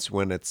moments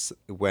when it's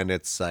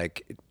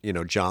like,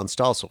 John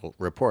Stossel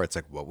reports,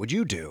 like, what would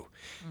you do?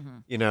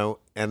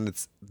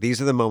 And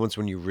these are the moments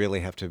when you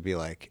really have to be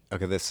like,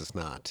 okay, this is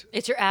not.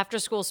 It's your after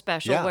school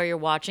special Yeah. where you're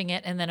watching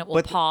it and then it will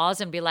But-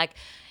 pause and be like,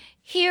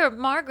 here,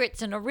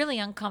 Margaret's in a really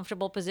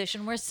uncomfortable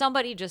position where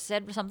somebody just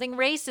said something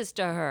racist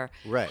to her.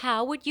 Right.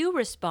 How would you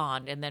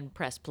respond? And then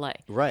press play.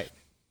 Right.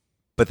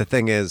 But the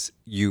thing is,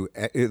 you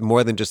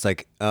more than just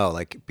like,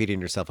 like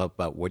beating yourself up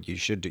about what you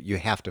should do, you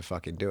have to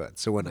fucking do it.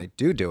 So when I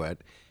do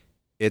it,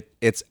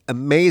 it's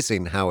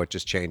amazing how it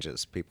just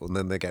changes people. And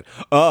then they get,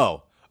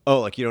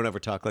 like you don't ever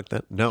talk like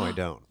that? No, I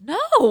don't.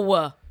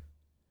 No.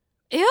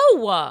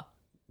 Ew.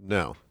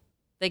 No.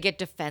 They get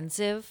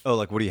defensive. Oh,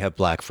 like, what do you have,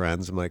 black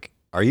friends? I'm like,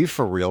 are you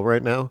for real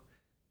right now?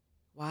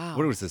 Wow.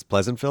 What was this,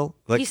 Pleasantville?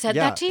 Like, He said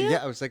yeah, that to you?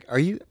 Yeah, I was like, are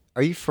you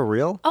for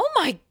real? Oh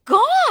my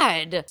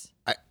God.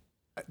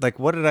 Like,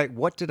 what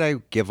did I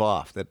give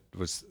off that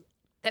was?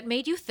 That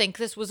made you think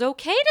this was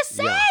okay to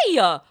say.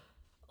 Yeah.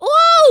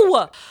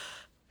 Whoa.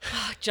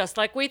 Just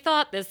like we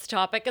thought, this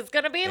topic is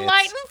going to be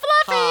light and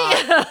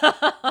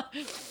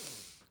fluffy.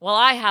 Well,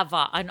 I have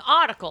an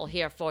article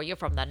here for you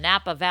from the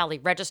Napa Valley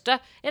Register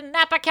in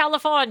Napa,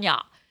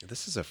 California.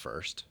 This is a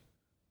first.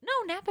 No,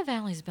 Napa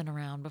Valley's been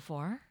around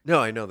before. No,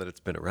 I know that it's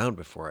been around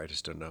before. I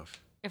just don't know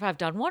If I've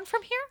done one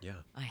from here?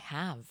 Yeah. I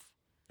have.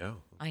 No.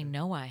 I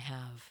know I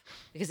have.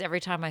 Because every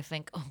time I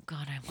think, oh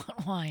God, I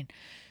want wine.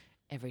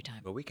 Every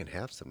time. But we can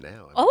have some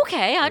now.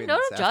 Okay, I'm not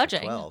it's after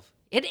judging. 12.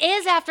 It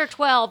is after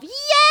 12.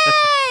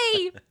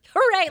 Yay!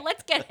 Hooray,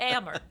 let's get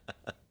hammered.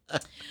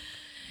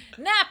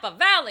 Napa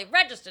Valley,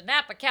 registered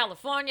Napa,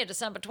 California,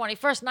 December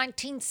 21st,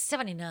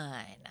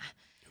 1979.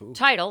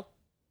 Title,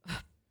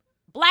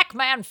 Black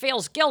Man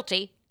Feels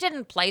Guilty,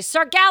 Didn't Play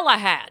Sir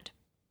Galahad.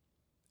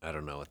 I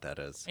don't know what that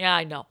is. Yeah,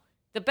 I know.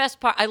 The best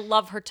part, I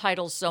love her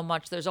titles so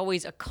much. There's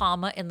always a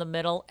comma in the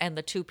middle, and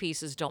the two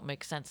pieces don't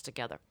make sense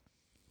together.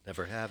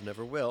 Never have,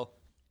 never will.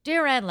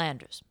 Dear Ann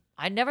Landers,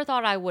 I never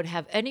thought I would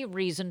have any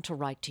reason to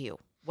write to you.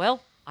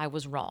 Well, I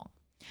was wrong.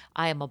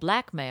 I am a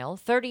black male,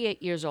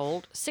 38 years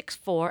old,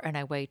 6'4", and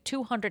I weigh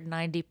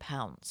 290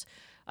 pounds.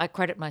 I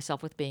credit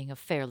myself with being a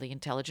fairly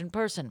intelligent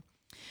person.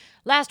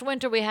 Last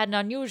winter, we had an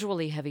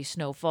unusually heavy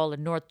snowfall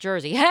in North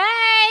Jersey.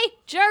 Hey,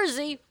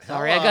 Jersey!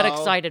 Sorry, I got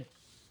excited.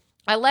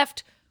 I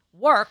left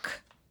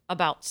work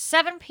about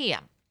 7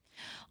 p.m.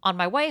 On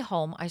my way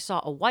home, I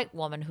saw a white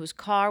woman whose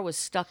car was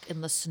stuck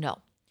in the snow.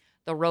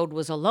 The road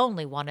was a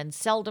lonely one and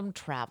seldom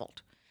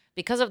traveled.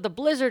 Because of the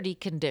blizzardy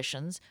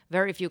conditions,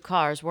 very few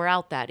cars were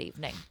out that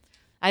evening.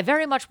 I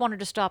very much wanted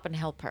to stop and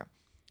help her.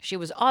 She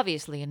was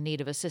obviously in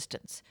need of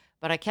assistance,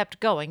 but I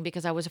kept going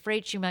because I was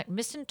afraid she might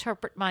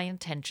misinterpret my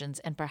intentions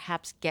and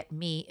perhaps get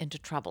me into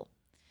trouble.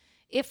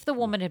 If the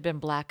woman had been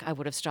black, I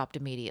would have stopped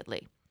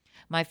immediately.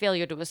 My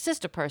failure to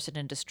assist a person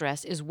in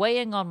distress is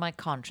weighing on my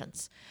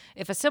conscience.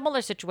 If a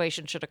similar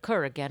situation should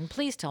occur again,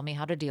 please tell me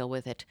how to deal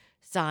with it.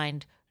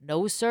 Signed,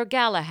 No Sir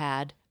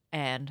Galahad,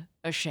 and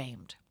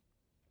Ashamed.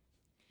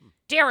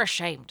 Dear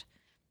Ashamed,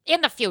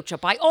 in the future,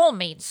 by all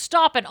means,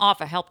 stop and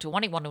offer help to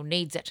anyone who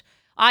needs it.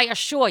 I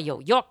assure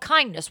you, your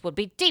kindness would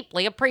be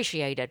deeply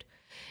appreciated.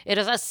 It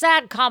is a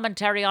sad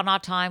commentary on our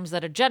times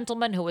that a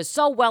gentleman who is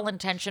so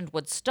well-intentioned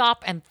would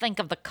stop and think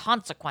of the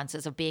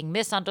consequences of being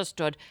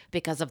misunderstood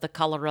because of the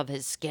color of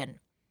his skin.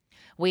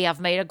 We have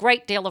made a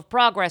great deal of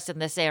progress in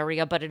this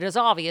area, but it is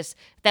obvious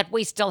that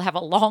we still have a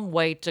long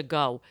way to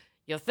go.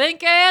 You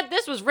think, Ed?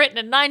 This was written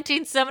in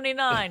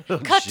 1979.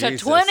 Cut to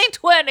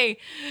 2020.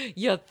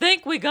 You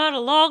think we got a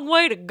long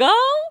way to go?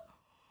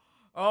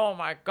 Oh,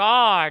 my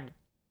God.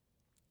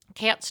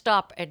 Can't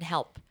stop and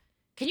help.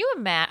 Can you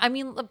imagine? I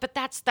mean, but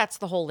that's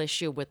the whole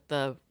issue with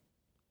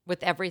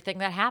everything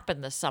that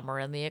happened this summer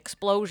and the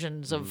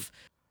explosions of.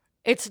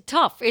 It's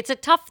tough. It's a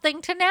tough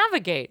thing to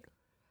navigate.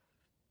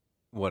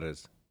 What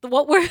is?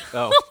 What we're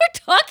what we're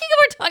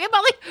talking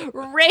about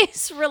like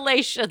race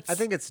relations. I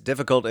think it's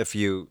difficult if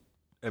you.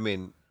 I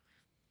mean,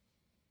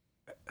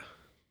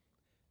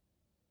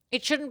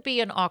 it shouldn't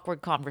be an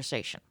awkward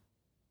conversation.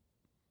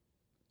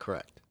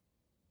 Correct.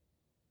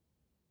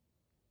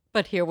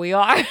 But here we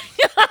are.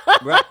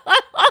 Right.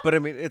 But I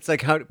mean, it's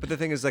like how. But the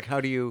thing is, like, how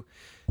do you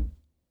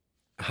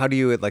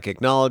like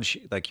acknowledge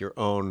like your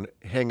own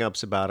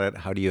hangups about it?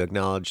 How do you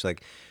acknowledge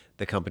like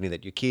the company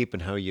that you keep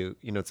and how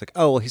it's like,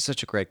 oh well, he's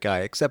such a great guy,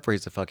 except for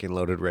he's a fucking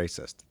loaded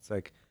racist. It's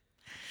like,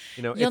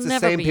 You'll it's the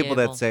never same be people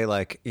able. that say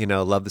like,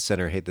 love the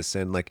sinner, hate the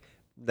sin. Like,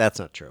 that's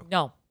not true.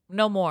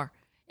 No more.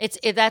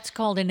 That's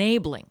called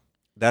enabling.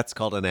 That's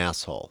called an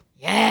asshole.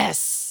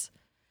 Yes.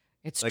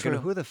 It's Like, true.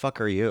 and who the fuck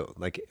are you?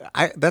 Like,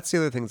 that's the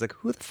other thing. Is like,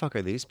 who the fuck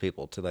are these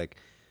people to like,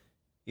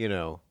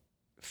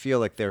 feel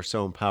like they're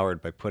so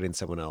empowered by putting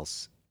someone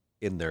else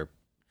in their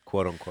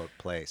quote unquote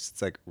place?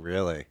 It's like,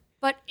 really?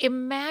 But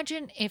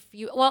imagine if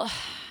you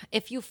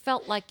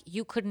felt like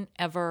you couldn't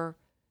ever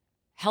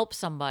help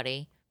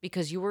somebody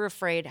because you were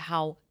afraid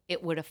how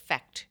it would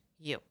affect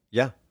you.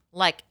 Yeah.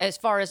 Like, as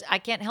far as I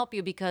can't help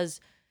you because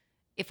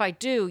if I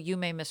do, you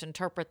may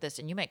misinterpret this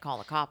and you may call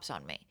the cops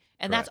on me.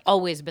 And that's Correct.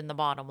 always been the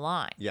bottom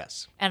line.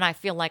 Yes. And I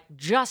feel like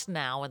just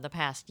now in the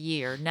past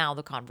year, now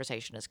the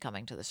conversation is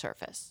coming to the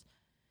surface.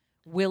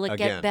 Will it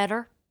Again. get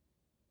better?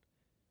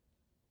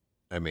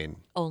 I mean,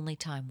 Only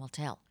time will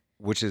tell.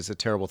 which is a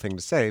terrible thing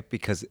to say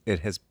because it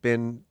has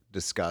been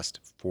discussed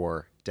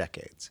for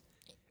decades.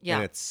 Yeah.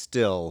 And it's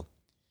still,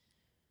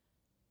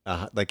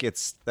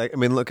 it's like, I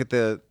mean, look at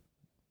the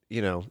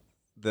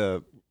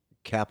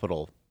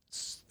Capitol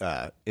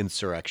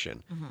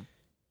insurrection. Mm-hmm.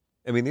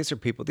 I mean, these are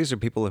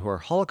people who are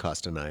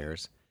Holocaust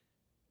deniers.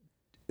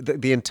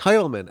 The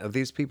entitlement of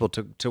these people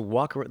to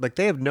walk around, like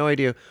they have no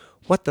idea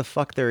what the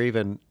fuck they're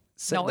even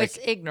saying. No, Like, it's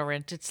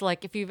ignorant. It's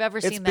like if you've ever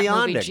It's seen that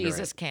beyond movie ignorant.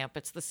 Jesus Camp,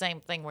 it's the same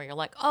thing where you're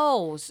like,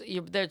 oh, so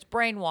there's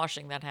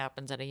brainwashing that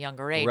happens at a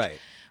younger age. Right.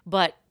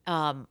 But,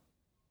 oh,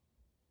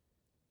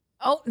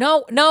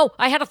 no,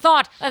 I had a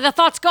thought. The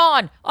thought's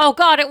gone. Oh,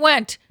 God, it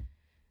went.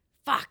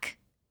 Fuck.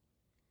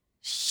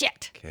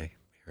 Shit. Okay,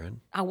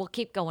 Aaron. I will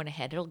keep going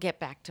ahead. It'll get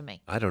back to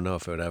me. I don't know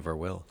if it ever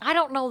will. I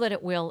don't know that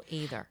it will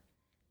either.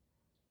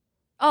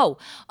 Oh,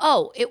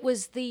 it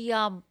was the,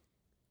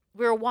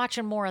 we were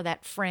watching more of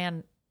that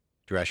Fran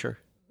Drescher.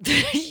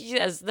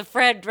 yes, the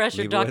Fran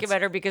Drescher Leibowitz.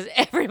 documentary because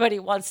everybody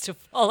wants to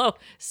follow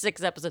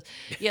 6 episodes.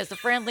 Yes, the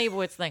Fran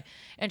Leibowitz thing.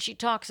 And she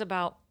talks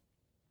about,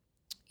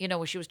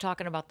 she was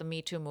talking about the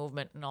Me Too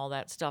movement and all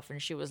that stuff.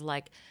 And she was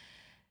like,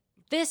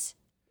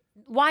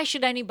 why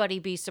should anybody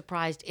be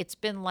surprised? It's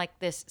been like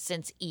this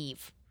since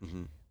Eve.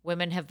 Mm-hmm.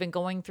 Women have been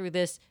going through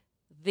this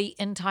the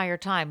entire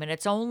time. And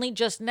it's only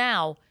just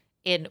now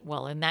in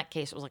that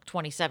case, it was like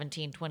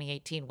 2017,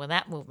 2018, when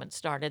that movement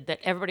started, that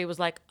everybody was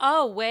like,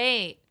 oh,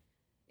 wait.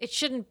 It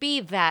shouldn't be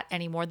that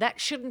anymore. That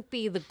shouldn't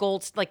be the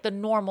gold, like the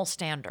normal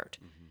standard.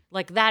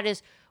 Like that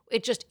is,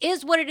 it just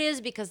is what it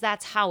is because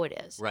that's how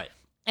it is. Right.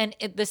 And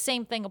the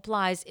same thing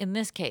applies in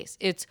this case.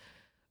 It's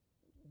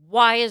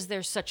why is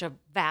there such a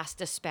vast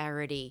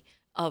disparity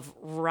of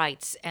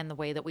rights and the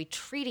way that we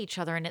treat each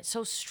other? And it's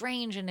so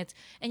strange, and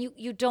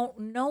you don't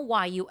know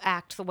why you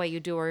act the way you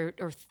do or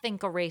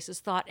think a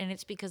racist thought, and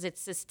it's because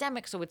it's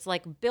systemic, so it's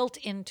like built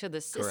into the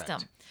system.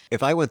 Correct.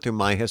 If I went through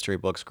my history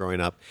books growing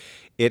up,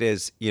 it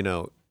is,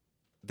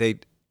 they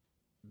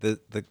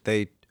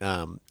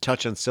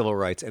touch on civil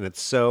rights, and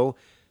it's so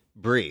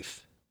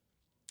brief.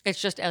 It's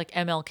just like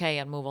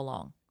MLK and move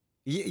along.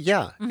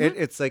 Yeah,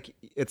 it's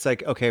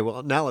like okay,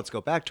 well now let's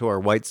go back to our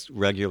whites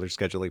regular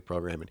scheduling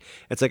programming.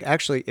 It's like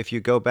actually, if you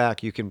go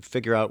back, you can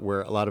figure out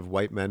where a lot of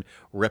white men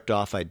ripped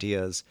off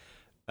ideas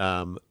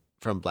from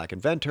black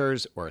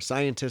inventors or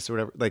scientists or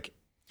whatever. Like,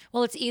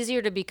 well, it's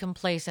easier to be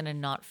complacent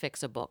and not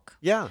fix a book.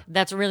 yeah,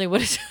 That's really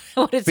what it's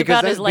about.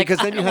 because Is like, because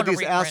I then you don't have wanna these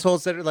reprint.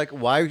 assholes that are like,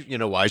 why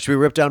should we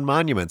rip down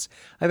monuments?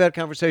 I've had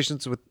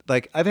conversations with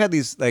I've had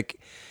these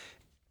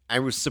I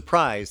was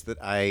surprised that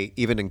I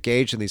even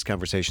engaged in these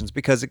conversations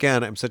because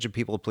again, I'm such a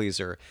people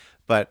pleaser,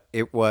 but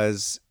it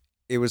was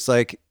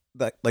like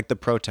the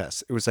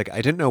protests. It was like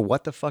I didn't know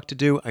what the fuck to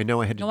do. I know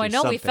I had to do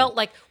something. We felt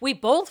like we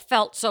both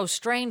felt so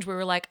strange. We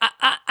were like,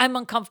 I'm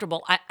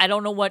uncomfortable. I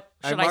don't know what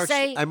should I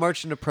say. I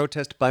marched in a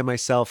protest by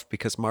myself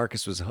because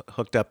Marcus was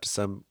hooked up to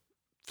some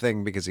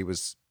thing because he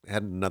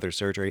had another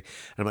surgery.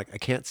 And I'm like, I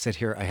can't sit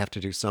here. I have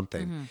to do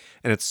something.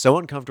 And it's so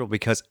uncomfortable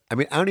because, I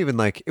mean, I don't even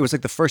it was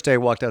like the first day I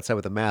walked outside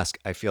with a mask.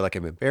 I feel like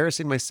I'm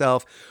embarrassing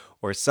myself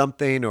or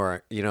something,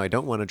 or, I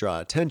don't want to draw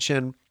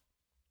attention,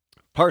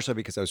 partially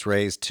because I was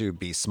raised to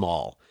be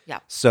small. Yeah.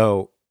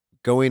 So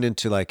going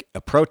into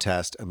a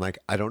protest, I'm like,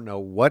 I don't know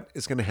what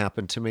is going to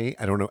happen to me.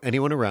 I don't know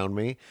anyone around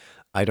me.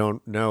 I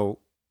don't know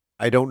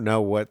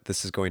what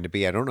this is going to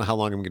be. I don't know how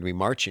long I'm going to be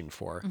marching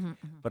for.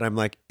 But I'm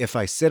like, if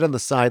I sit on the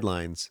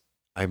sidelines,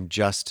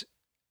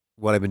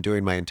 what I've been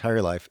doing my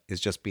entire life is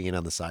just being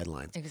on the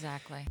sidelines.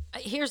 Exactly.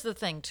 Here's the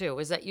thing, too,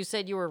 is that you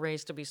said you were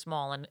raised to be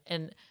small.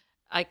 And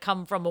I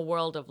come from a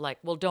world of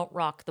well, don't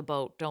rock the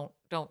boat. Don't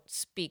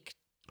speak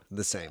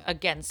The same.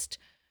 against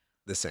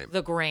The same.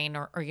 the grain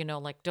or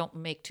don't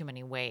make too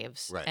many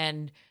waves. Right.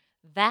 And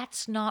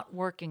that's not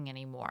working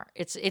anymore.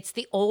 It's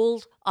the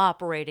old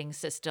operating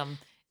system.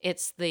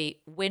 It's the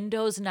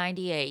Windows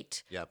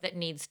 98 that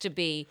needs to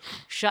be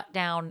shut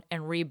down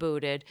and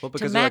rebooted. Well, to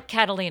because Mac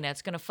Catalina,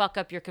 it's going to fuck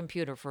up your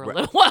computer for a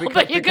little while,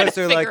 but you're going to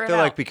figure it out. They're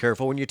like, be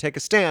careful when you take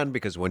a stand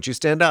because once you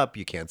stand up,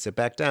 you can't sit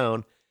back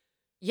down.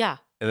 Yeah.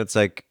 And it's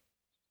like,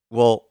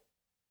 well,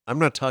 I'm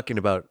not talking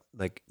about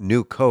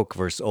new Coke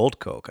versus old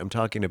Coke. I'm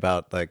talking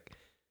about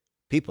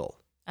people.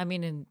 I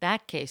mean, in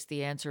that case,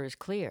 the answer is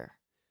clear.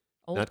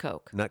 Old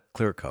Coke. Not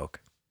clear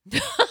Coke.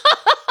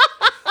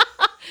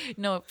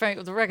 No,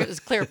 Frank, the record is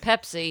clear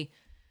Pepsi.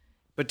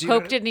 But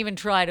Coke didn't even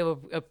try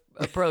to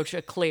approach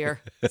a clear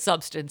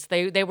substance.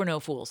 They were no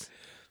fools.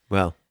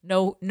 Well,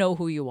 Know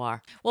who you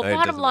are. Well, It bottom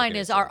doesn't make line any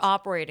is our sense.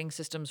 operating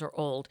systems are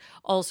old.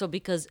 Also,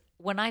 because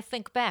when I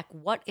think back,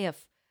 what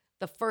if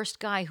the first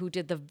guy who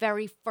did the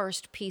very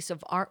first piece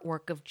of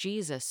artwork of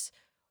Jesus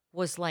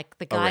was the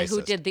guy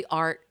who racist. did the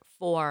art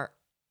for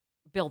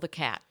Bill the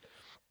Cat?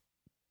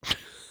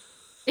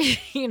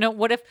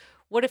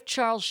 What if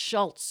Charles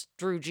Schultz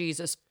drew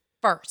Jesus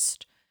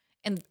first,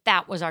 and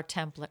that was our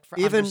template for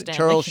even understanding?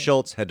 Charles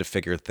Schultz had to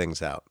figure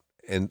things out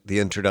in the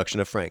introduction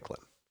of Franklin.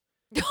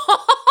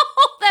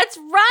 That's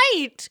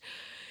right.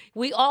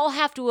 We all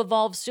have to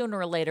evolve sooner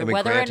or later, I mean,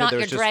 whether or granted, not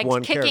you're there's just dragged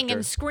one kicking character.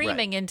 and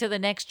screaming Right. into the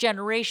next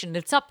generation.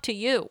 It's up to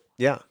you.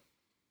 Yeah.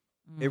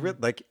 Mm. It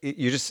really,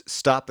 you just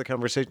stop the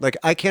conversation.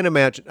 I can't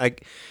imagine.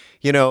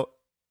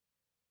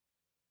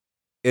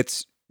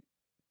 It's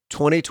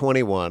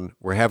 2021.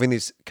 We're having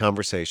these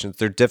conversations.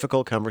 They're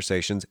difficult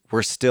conversations.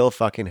 We're still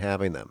fucking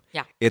having them.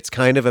 Yeah. It's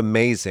kind of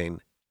amazing.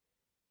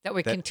 That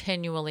we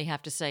continually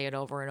have to say it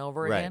over and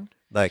over again.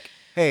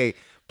 Hey,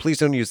 please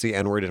don't use the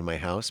N-word in my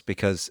house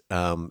because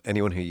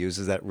anyone who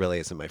uses that really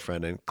isn't my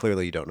friend, and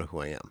clearly you don't know who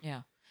I am.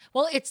 Yeah.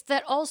 Well, it's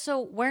that also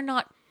we're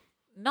not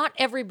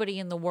everybody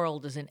in the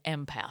world is an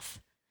empath.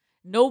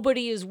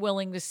 Nobody is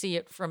willing to see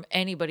it from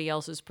anybody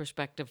else's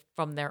perspective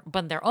from their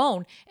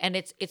own, and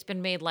it's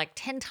been made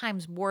 10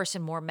 times worse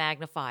and more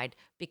magnified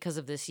because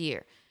of this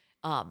year.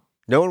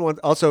 No one wants,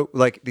 also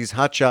these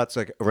hot shots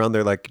around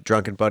their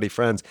drunken buddy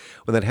friends.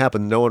 When that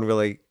happened, no one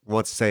really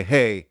wants to say,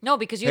 "Hey, No,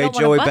 because you hey don't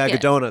Joey, want to bag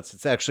of donuts."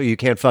 It's actually you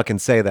can't fucking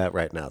say that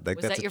right now. Was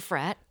that your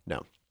frat?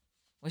 No,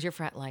 Was your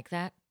frat like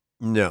that?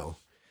 no.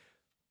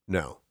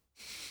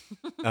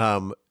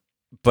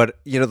 But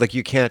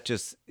you can't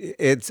just.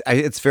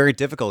 It's very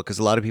difficult because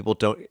a lot of people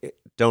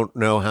don't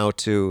know how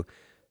to.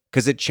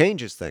 Because it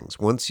changes things.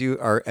 Once you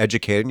are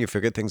educated and you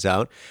figure things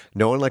out,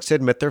 no one likes to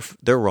admit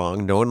they're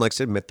wrong. No one likes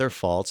to admit their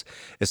faults,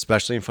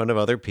 especially in front of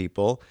other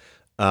people.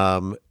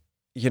 And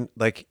you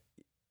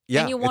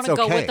want to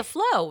go with the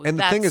flow. And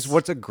the thing is,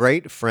 what's a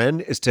great friend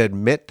is to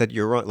admit that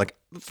you're wrong.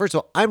 First of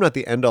all, I'm not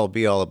the end all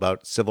be all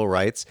about civil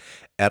rights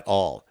at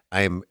all.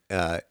 I am,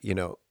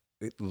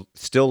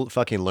 still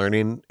fucking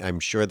learning. I'm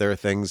sure there are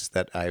things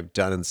that I've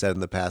done and said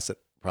in the past that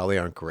probably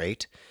aren't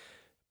great,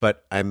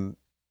 but I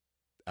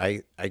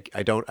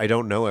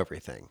don't know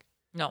everything,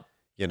 No.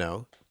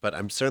 but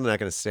I'm certainly not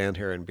going to stand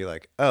here and be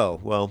like, oh,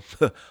 well,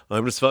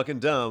 I'm just fucking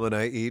dumb and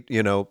I eat,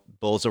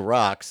 bowls of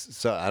rocks.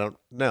 So I don't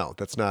know.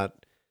 That's not.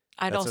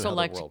 I'd That's not also how the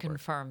like to world works.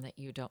 confirm that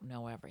you don't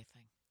know everything.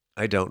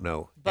 I don't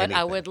know. But I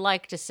anything. would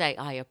like to say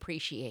I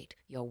appreciate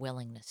your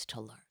willingness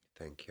to learn.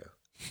 Thank you.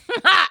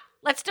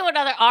 Let's do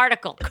another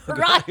article.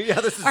 Right.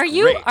 Yeah, this is Are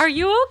you great. are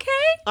you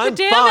okay? I'm the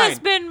dam has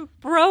fine. been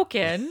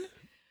broken.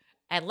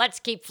 And let's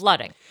keep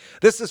flooding.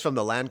 This is from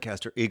the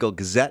Lancaster Eagle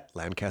Gazette,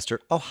 Lancaster,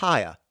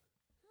 Ohio,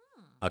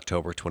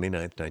 October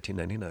 29th,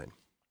 1999.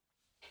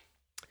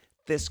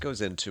 This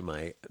goes into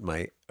my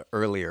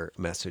earlier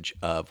message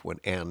of when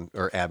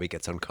Abby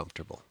gets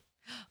uncomfortable.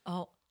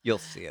 Oh, You'll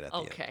see it at the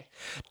end. okay.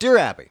 Dear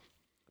Abby,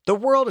 the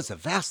world is a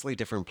vastly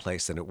different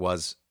place than it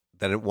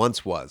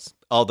once was,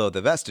 although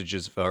the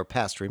vestiges of our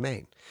past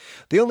remain.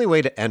 The only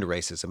way to end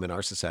racism in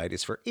our society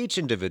is for each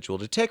individual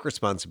to take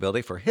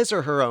responsibility for his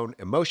or her own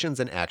emotions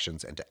and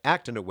actions and to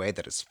act in a way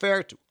that is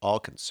fair to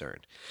all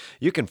concerned.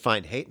 You can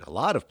find hate in a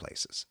lot of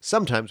places,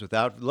 sometimes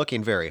without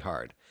looking very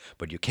hard,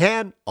 but you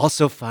can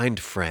also find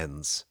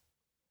friends.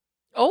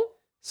 Oh,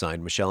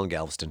 Signed, Michelle in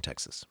Galveston,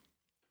 Texas.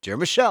 Dear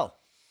Michelle,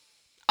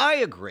 I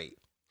agree.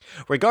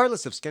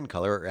 Regardless of skin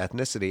color or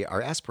ethnicity,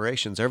 our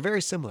aspirations are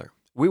very similar.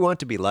 We want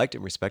to be liked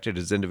and respected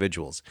as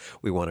individuals.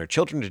 We want our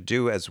children to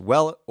do as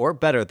well or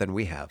better than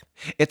we have.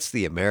 It's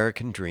the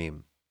American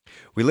dream.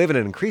 We live in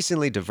an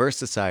increasingly diverse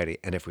society,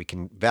 and if we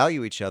can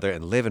value each other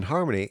and live in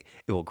harmony,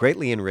 it will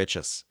greatly enrich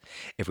us.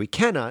 If we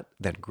cannot,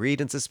 then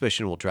greed and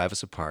suspicion will drive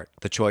us apart.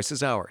 The choice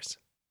is ours.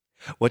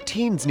 What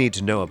teens need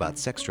to know about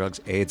sex,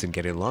 drugs, AIDS, and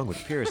getting along with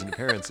peers and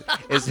parents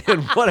is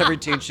in what every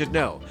teen should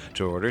know.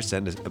 To order,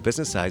 send a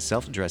business-sized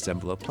self-addressed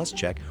envelope plus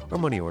check or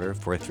money order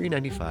for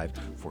 $3.95,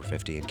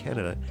 $4.50 in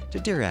Canada to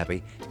Dear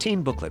Abby,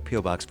 Teen Booklet,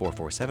 P.O. Box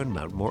 447,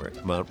 Mount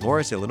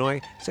Morris,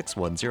 Illinois,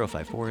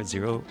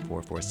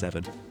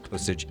 610540447.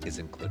 Postage is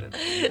included.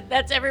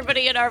 that's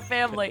everybody in our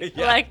family.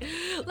 Yeah. Like,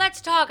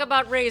 let's talk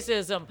about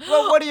racism.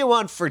 Well, what do you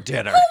want for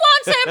dinner? Who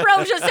wants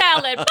ambrosia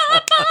salad? Ba,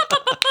 ba, ba, ba,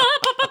 ba,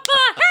 ba, ba, ba.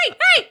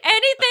 Hey,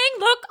 anything,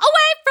 look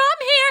away from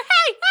here.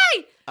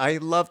 Hey. I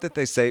love that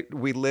they say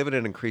we live in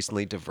an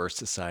increasingly diverse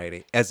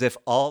society, as if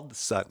all of a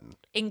sudden,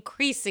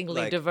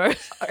 Increasingly Like-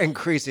 diverse.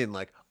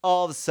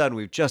 all of a sudden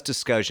we've just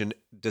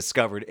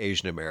discovered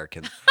Asian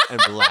Americans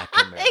and Black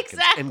Americans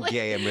and Exactly.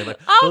 gay Americans.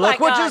 Oh, Look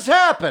my what God. just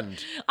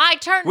happened. I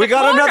turned We the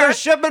got corner. another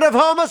shipment of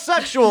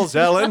homosexuals,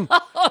 Helen.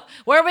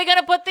 Where are we going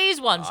to put these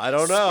ones? I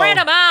don't know. Spread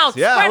them out.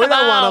 Yeah, Spread we 'em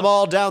don't want out. them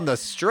all down the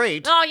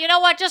street. No, you know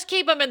what? Just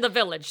keep them in the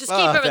village. Just keep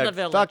them in that the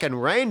village. fucking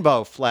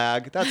rainbow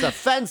flag. That's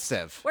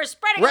offensive. We're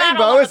spreading them out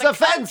Rainbow all over is the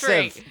offensive.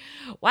 country.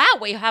 Wow,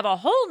 we have a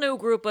whole new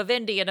group of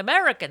Indian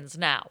Americans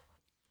now.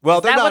 Well,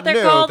 they're that not what they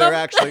new. call They're them?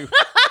 actually.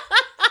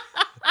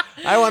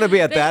 I want to be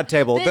at that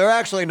table. They're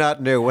actually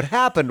not new. What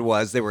happened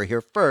was they were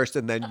here first,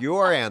 and then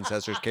your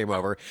ancestors came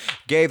over,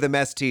 gave them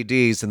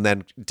STDs, and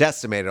then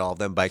decimated all of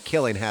them by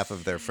killing half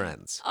of their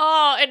friends.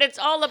 Oh, and it's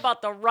all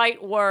about the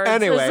right words.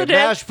 Anyway, isn't it?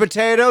 mashed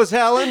potatoes,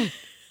 Helen.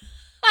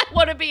 I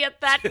want to be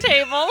at that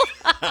table.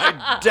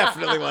 I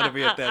definitely want to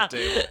be at that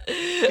table.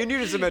 Can you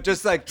just imagine,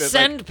 just like the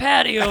Send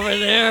Patty over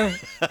there.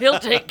 He'll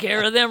take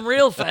care of them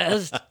real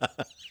fast.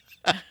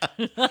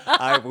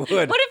 I would.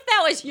 What if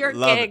that was your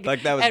Love it. gig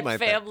Like, that was at my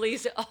thing.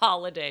 families'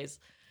 holidays?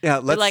 Yeah,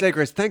 let's like- say,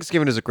 Grace,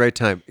 Thanksgiving is a great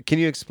time. Can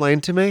you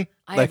explain to me?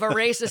 I have a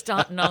racist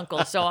aunt and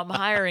uncle, so I'm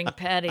hiring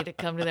Patty to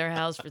come to their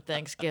house for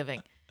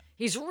Thanksgiving.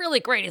 He's really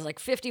great. He's like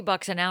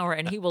 $50 an hour,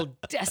 and he will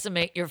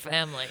decimate your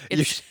family.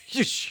 It's,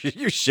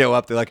 You show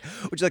up. They're like,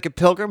 would you like a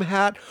pilgrim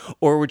hat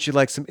or would you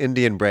like some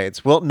Indian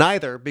braids? Well,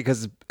 neither,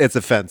 because it's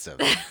offensive.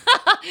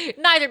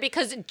 neither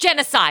because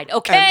genocide,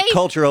 okay? And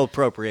cultural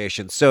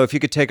appropriation. So if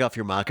you could take off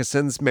your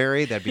moccasins,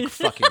 Mary, that'd be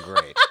fucking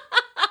great.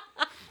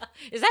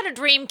 Is that a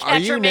dream Are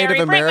catcher, you Mary?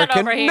 Native Bring it American?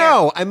 over here.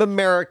 No, I'm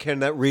American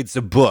that reads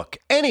a book.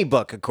 Any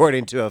book,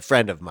 according to a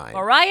friend of mine.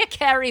 Mariah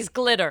Carey's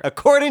Glitter.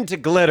 According to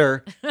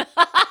Glitter,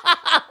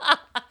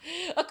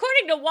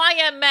 According to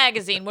YM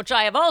Magazine, which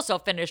I have also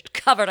finished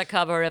cover to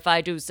cover, if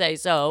I do say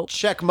so.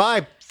 check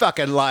my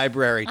fucking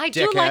library, I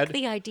dickhead. do like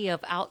the idea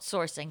of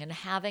outsourcing and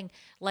having,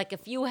 like,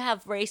 if you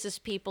have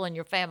racist people in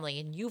your family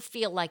and you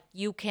feel like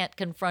you can't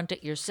confront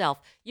it yourself,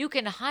 you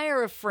can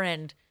hire a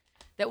friend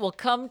that will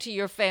come to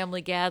your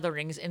family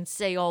gatherings and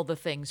say all the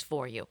things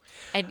for you.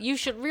 And you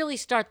should really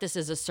start this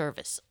as a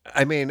service.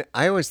 I mean,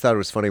 I always thought it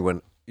was funny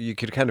when you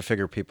could kind of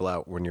figure people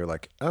out when you're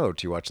like, oh,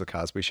 do you watch The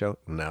Cosby Show?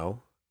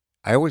 No.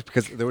 I always,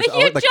 because there was You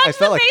always, like, I judge felt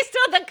them like, based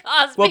on the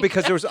Cosby. well,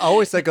 because there was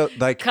always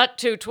like Cut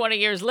to 20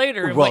 years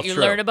later and Well, what you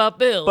true. learn about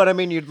Bill. But I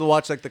mean, you'd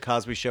watch like the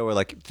Cosby Show or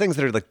like things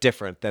that are like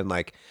different than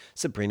like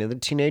Sabrina the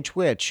Teenage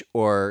Witch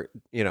or,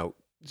 you know,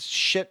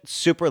 shit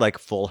super like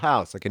Full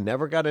House. Like I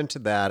never got into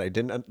that. I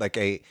didn't like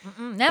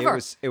Never.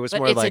 It was but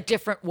more it's like a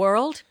different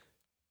world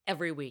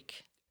every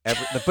week.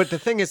 but the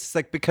thing is, it's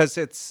like because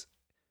it's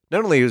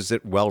not only is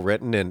it well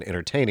written and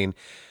entertaining,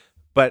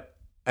 but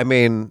I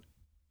mean,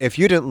 if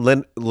you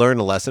didn't learn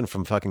a lesson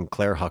from fucking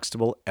Claire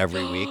Huxtable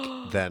every week,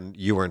 then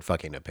you weren't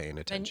fucking paying And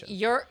attention.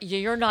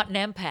 you're not an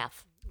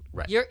empath.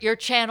 Right. Your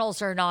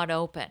channels are not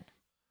open.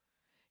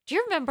 Do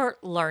you remember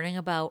learning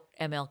about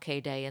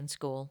MLK Day in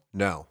school?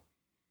 No.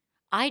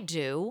 I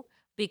do,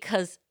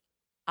 because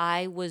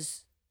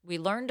we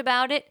learned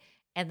about it,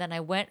 and then I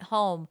went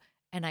home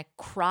and I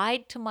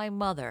cried to my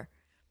mother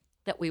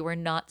that we were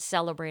not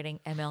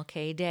celebrating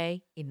MLK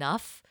Day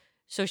enough.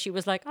 So she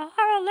was like,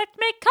 "Oh, let's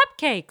make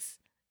cupcakes."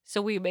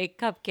 So we make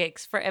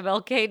cupcakes for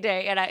MLK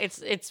Day, and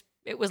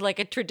it was like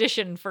a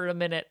tradition for a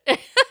minute.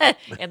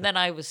 And then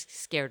I was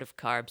scared of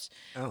carbs.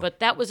 Oh, but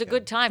that was a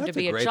good time That's to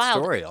be a great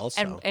child. story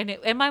also.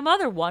 And my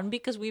mother won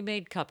because we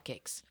made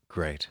cupcakes.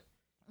 Great.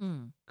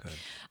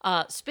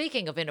 Good.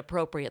 Speaking of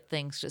inappropriate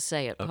things to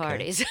say at Okay.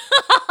 parties.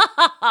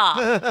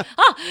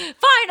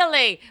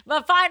 Finally,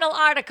 my final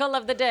article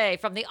of the day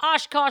from the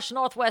Oshkosh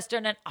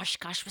Northwestern and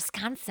Oshkosh,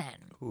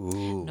 Wisconsin.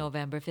 Ooh.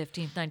 November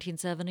 15th,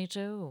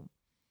 1972.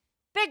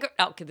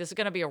 Okay, this is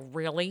going to be a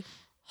really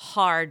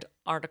hard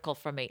article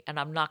for me, and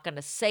I'm not going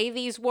to say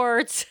these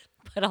words,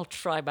 but I'll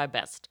try my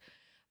best.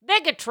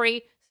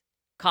 Bigotry,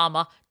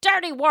 comma,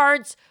 dirty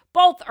words,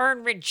 both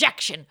earn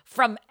rejection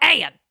from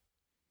Ann.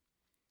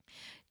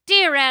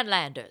 Dear Ann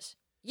Landers,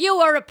 you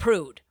are a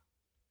prude,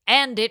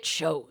 and it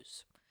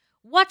shows.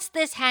 What's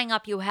this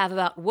hang-up you have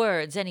about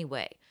words,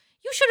 anyway?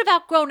 You should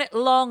have outgrown it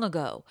long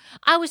ago.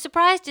 I was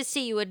surprised to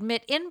see you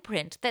admit in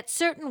print that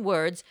certain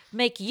words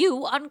make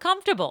you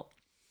uncomfortable.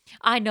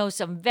 I know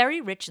some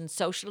very rich and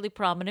socially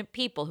prominent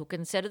people who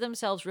consider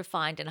themselves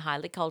refined and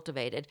highly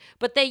cultivated,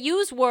 but they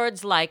use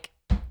words like,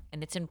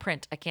 and it's in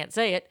print, I can't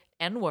say it,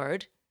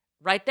 N-word,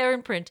 right there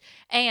in print,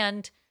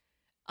 and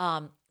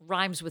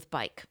rhymes with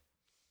bike,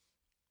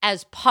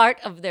 as part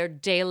of their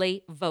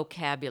daily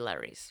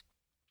vocabularies.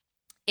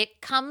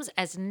 It comes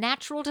as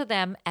natural to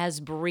them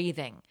as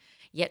breathing.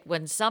 Yet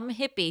when some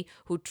hippie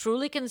who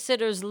truly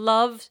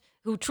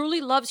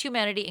loves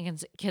humanity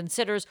and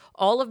considers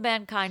all of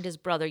mankind his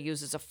brother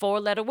uses a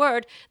 4-letter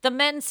word, the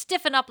men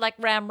stiffen up like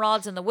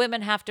ramrods and the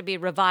women have to be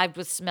revived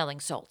with smelling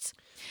salts.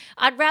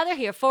 I'd rather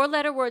hear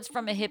 4-letter words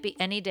from a hippie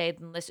any day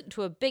than listen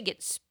to a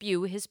bigot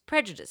spew his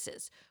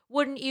prejudices.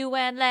 Wouldn't you,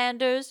 Ann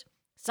Landers?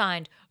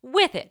 Signed,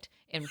 With It,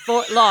 in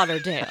Fort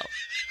Lauderdale.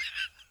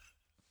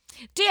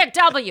 Dear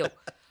W.,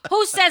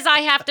 who says I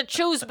have to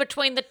choose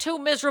between the two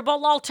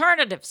miserable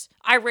alternatives?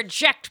 I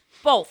reject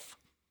both.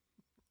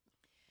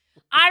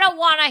 I don't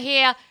want to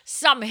hear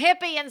some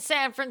hippie in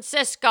San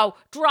Francisco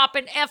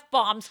dropping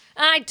F-bombs,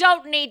 and I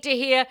don't need to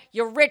hear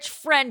your rich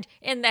friend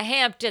in the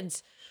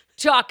Hamptons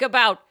talk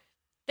about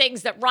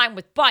things that rhyme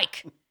with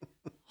bike.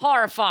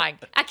 Horrifying.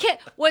 I can't.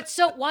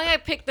 Why I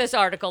picked this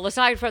article,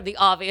 aside from the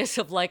obvious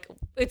of like,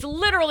 it's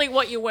literally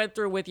what you went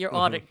through with your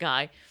audit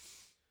guy.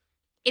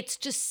 It's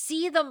to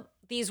see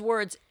these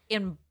words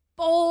in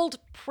bold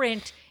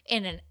print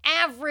in an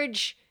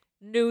average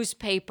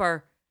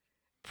newspaper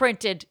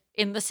printed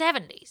in the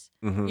 70s.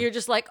 You're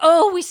just like,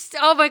 oh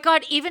my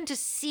God, even to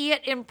see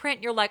it in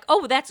print, you're like,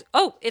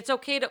 it's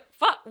okay to,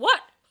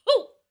 what?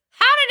 Who?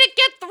 How did it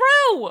get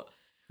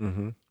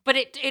through? But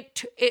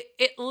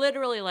it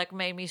literally like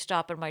made me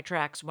stop in my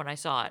tracks when I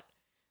saw it.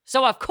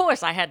 So of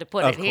course I had to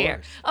put it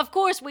here. Of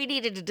course we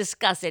needed to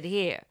discuss it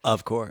here.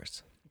 Of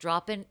course.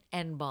 Dropping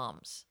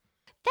N-bombs.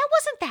 That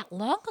wasn't that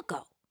long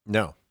ago.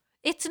 No.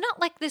 It's not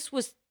like this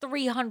was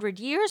 300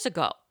 years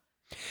ago.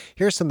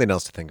 Here's something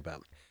else to think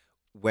about.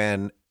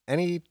 When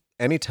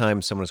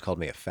anytime someone has called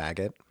me a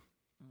faggot,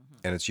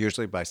 and it's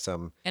usually by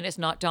some... And it's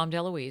not Dom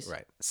DeLuise.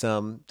 Right.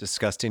 Some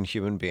disgusting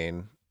human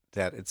being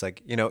that it's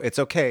like, it's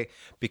okay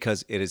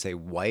because it is a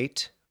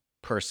white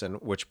person,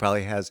 which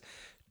probably has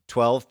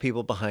 12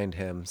 people behind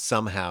him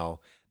somehow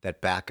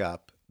that back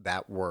up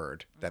that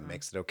word that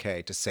makes it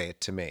okay to say it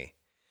to me.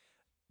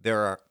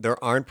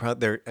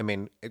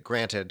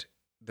 Granted,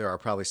 there are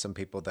probably some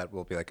people that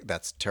will be like,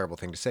 that's a terrible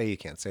thing to say. You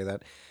can't say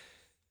that.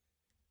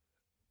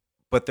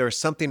 But there's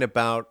something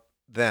about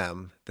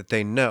them that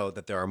they know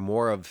that there are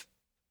more of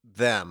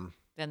them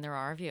Than there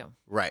are of you.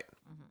 Right.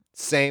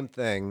 Same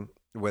thing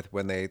with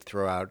when they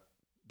throw out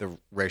the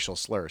racial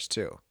slurs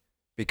too,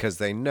 because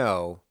they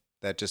know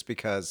that just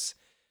because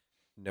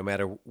no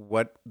matter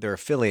what they're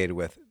affiliated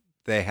with,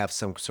 they have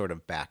some sort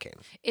of backing.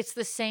 It's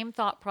the same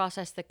thought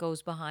process that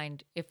goes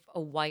behind if a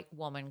white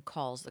woman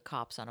calls the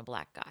cops on a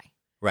black guy.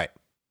 Right.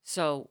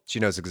 So she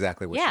knows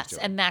exactly what she's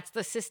doing. And that's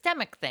the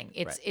systemic thing.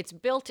 It's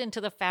built into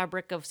the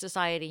fabric of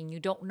society, and you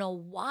don't know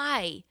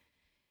why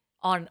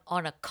on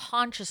a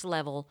conscious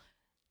level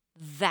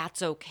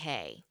that's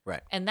okay.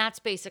 Right. And that's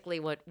basically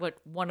what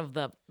one of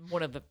the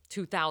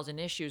 2000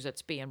 issues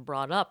that's being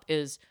brought up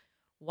is,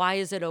 why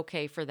is it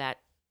okay for that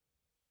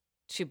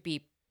to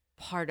be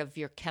part of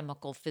your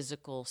chemical,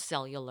 physical,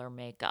 cellular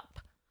makeup?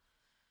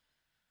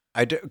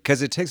 I do,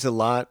 because it takes a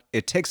lot.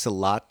 It takes a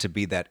lot to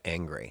be that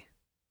angry.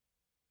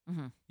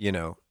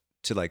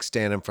 To like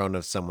stand in front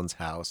of someone's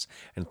house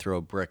and throw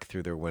a brick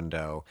through their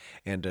window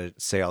and to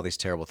say all these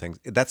terrible things.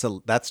 That's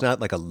not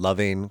like a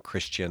loving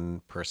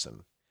Christian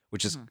person,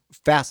 which is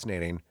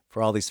fascinating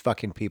for all these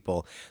fucking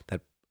people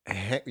that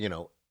you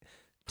know,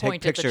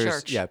 Point take at the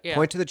pictures. church. Yeah.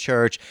 Point to the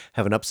church,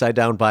 have an upside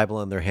down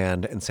Bible in their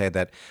hand, and say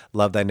that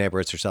love thy neighbor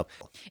as yourself.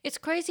 It's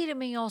crazy to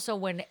me also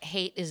when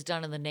hate is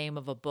done in the name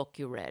of a book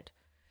you read.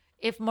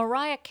 If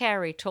Mariah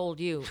Carey told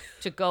you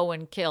to go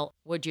and kill,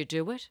 would you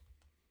do it?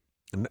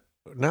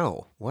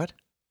 No, what?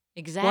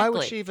 Exactly. Why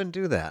would she even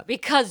do that?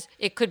 Because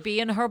it could be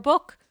in her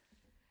book.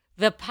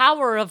 The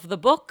power of the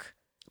book.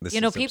 This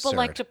You know, is people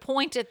like to absurd.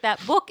 point at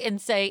that book and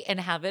say,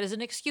 and have it as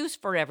an excuse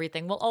for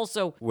everything. Well,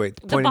 also, Wait,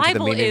 the pointing to the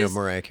Bible meaning is. of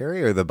Mariah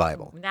Carey or the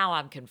Bible? Now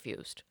I'm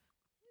confused.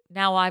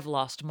 Now I've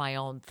lost my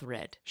own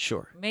thread.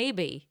 Sure.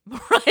 Maybe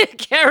Mariah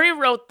Carey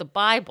wrote the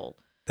Bible.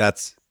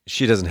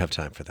 She doesn't have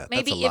time for that.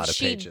 Maybe That's a lot if of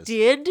she pages.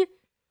 did,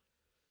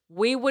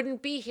 we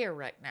wouldn't be here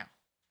right now.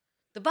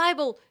 The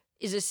Bible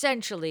is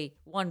essentially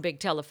one big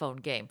telephone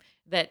game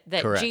that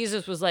Correct.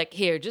 Jesus was like,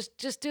 here,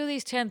 just do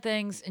these 10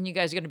 things and you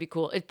guys are going to be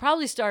cool. It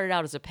probably started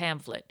out as a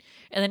pamphlet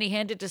and then he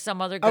handed it to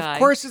some other guy. Of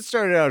course, it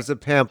started out as a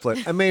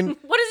pamphlet. I mean,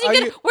 What is he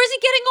getting? Where's he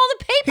getting all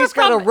the paper He's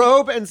from? got a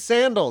robe and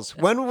sandals.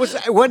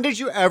 When did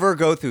you ever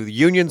go through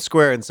Union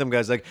Square and some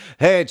guy's like,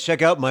 "Hey,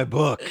 check out my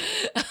book."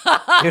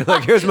 You're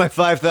like, "Here's my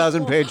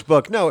 5,000-page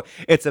book." No,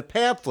 it's a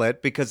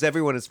pamphlet because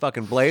everyone is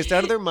fucking blazed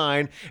out of their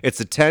mind. It's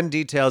the 10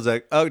 details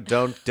like, "Oh,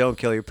 don't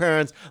kill your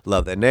parents,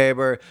 love thy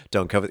neighbor,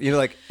 don't cover." You're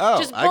like, "Oh,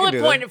 Just I can bullet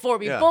do point that." it for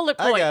me. Yeah, Bullet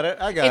point.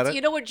 I got it.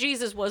 You know what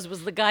Jesus was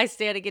the guy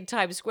standing in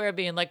Times Square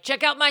being like,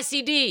 check out my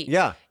CD.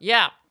 Yeah.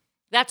 Yeah.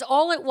 That's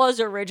all it was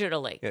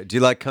originally. Yeah. Do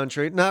you like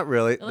country? Not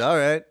really. All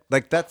right.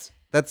 Like that's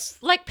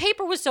Like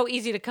paper was so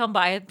easy to come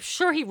by. I'm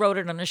sure he wrote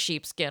it on a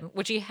sheepskin,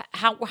 which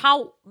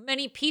how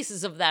many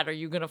pieces of that are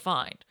you going to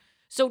find?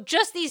 So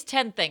just these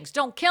 10 things.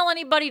 Don't kill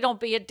anybody. Don't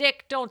be a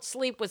dick. Don't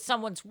sleep with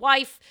someone's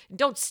wife.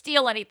 Don't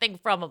steal anything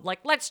from them. Like,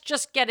 let's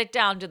just get it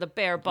down to the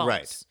bare bones.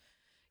 Right.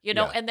 You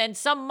know, Yeah. and then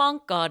some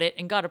monk got it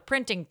and got a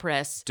printing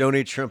press. don't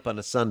eat shrimp on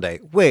a Sunday.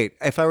 Wait,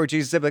 if I were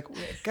Jesus, I'd be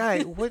like,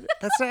 "Guy, what?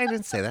 I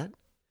didn't say that."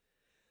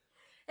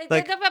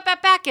 Like-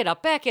 Back it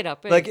up. Back it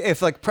up. Like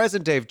if like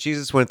present day, if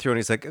Jesus went through and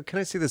he's like, "Oh, can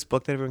I see this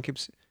book that everyone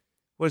keeps?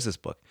 What is this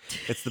book?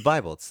 It's the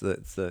Bible. It's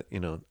the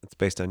it's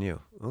based on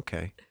you.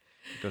 Okay.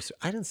 It goes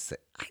through.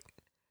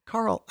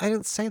 Carl, I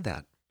didn't say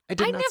that. I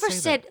did I not never say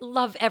said that.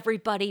 love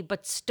everybody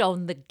but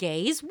stone the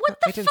gays. What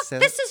I the didn't fuck? say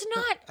This that. is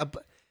not.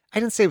 I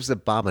didn't say it was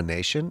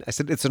abomination. I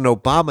said it's an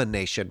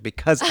Abomination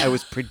because I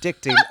was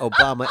predicting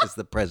Obama as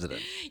the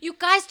president. You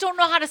guys don't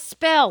know how to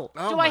spell.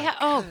 Oh Do my I have?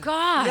 Oh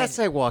God. Yes,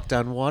 I walked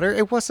on water.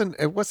 It wasn't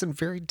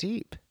very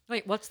deep.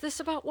 Wait, what's this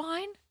about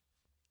wine?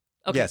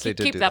 Okay, Yes, I keep,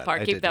 did keep do that that.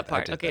 part. I Keep did that that. I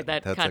part. did Okay, that.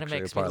 that That's kind of actually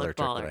a makes me parlor look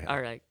trick that I baller. have.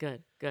 All right,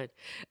 good, good.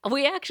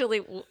 We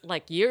actually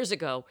like years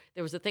ago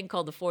there was a thing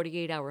called the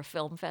 48-hour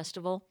film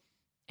festival,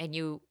 and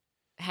you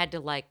had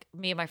to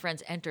me and my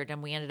friends entered,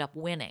 and we ended up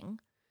winning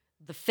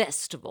the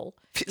festival.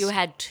 You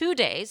had 2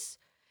 days,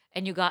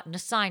 and you got an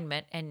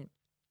assignment, and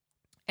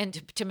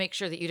to make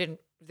sure that you didn't.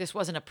 This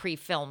wasn't a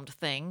pre-filmed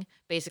thing.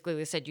 Basically,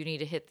 they said you need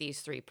to hit these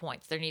 3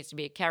 points. There needs to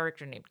be a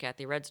character named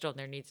Kathy Redstone.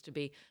 There needs to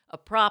be a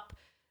prop.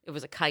 It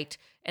was a kite,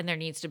 and there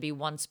needs to be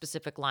one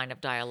specific line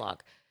of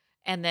dialogue.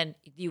 And then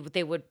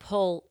they would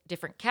pull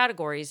different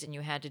categories, and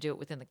you had to do it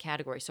within the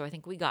category. So I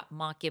think we got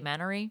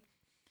mockumentary,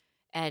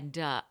 and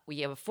we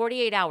have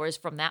 48 hours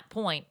from that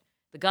point.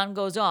 The gun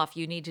goes off.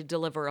 You need to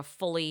deliver a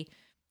fully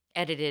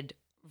edited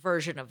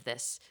version of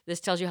this. This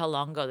tells you how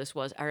long ago this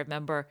was. I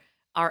remember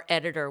our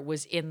editor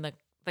was in the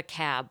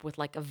cab with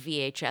like a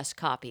VHS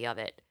copy of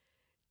it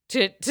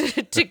to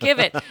give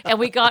it, and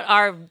we got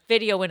our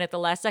video in at the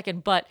last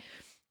second. But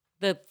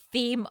the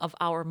theme of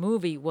our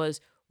movie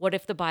was, what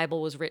if the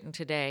Bible was written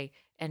today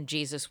and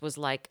Jesus was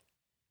like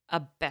a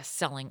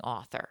best-selling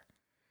author?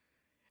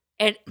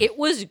 And it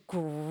was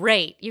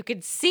great. You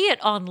could see it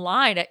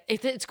online.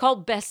 It's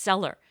called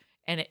Bestseller,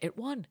 and it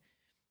won.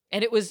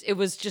 And it was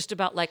just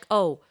about like,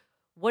 oh,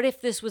 what if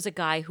this was a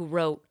guy who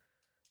wrote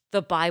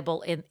the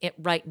Bible in it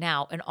right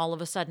now, and all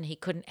of a sudden he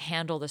couldn't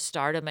handle the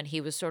stardom, and he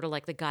was sort of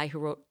like the guy who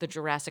wrote the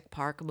Jurassic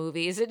Park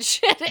movies and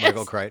shit.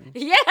 Michael Crichton?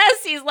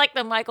 Yes, he's like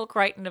the Michael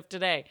Crichton of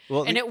today.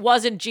 Well, and it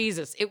wasn't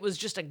Jesus; it was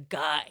just a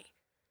guy.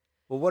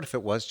 Well, what if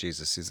it was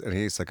Jesus?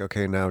 He's like,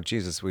 "Okay, now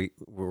Jesus, we're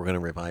going to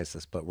revise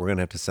this, but we're going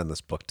to have to send this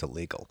book to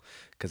legal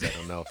because I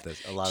don't know if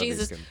there's a lot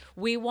Jesus, of these."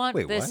 we want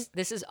Wait, this. what?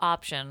 This is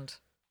optioned.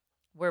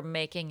 We're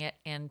making it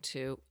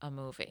into a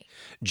movie.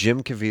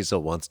 Jim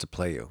Caviezel wants to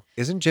play you.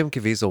 Isn't Jim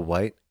Caviezel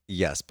white?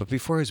 Yes, but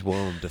before he's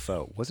Willem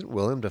Dafoe. Wasn't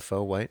Willem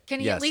Dafoe white? Can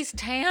he Yes. at least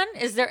tan?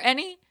 Is there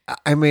any?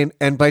 I mean,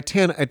 and by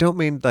tan, I don't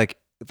mean like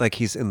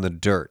he's in the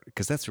dirt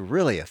because that's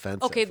really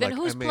offensive. Okay, then Like,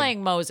 who's I mean,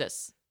 playing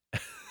Moses?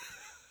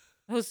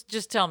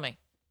 Just tell me.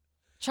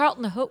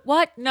 Charlton Who?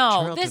 What? No,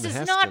 Charlton this is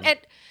Heston. not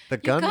at the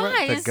you gun?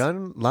 guys. The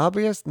gun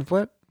lobbyist?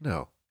 What?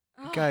 No,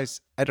 You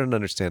guys, I don't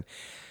understand.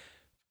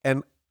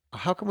 And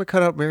how come we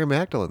cut out Mary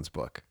Magdalene's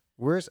book?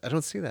 I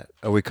don't see that.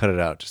 Oh, we cut it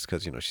out just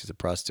because, she's a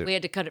prostitute. We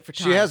had to cut it for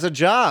time. She has a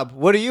job.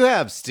 What do you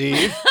have,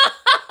 Steve?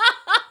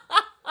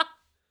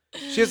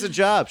 She has a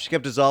job. She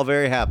kept us all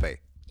very happy.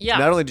 Yeah.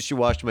 Not only did she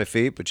wash my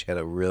feet, but she had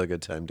a really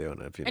good time doing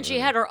it. And she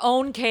had her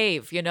own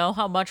cave. You know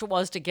how much it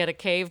was to get a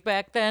cave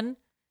back then?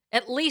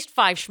 At least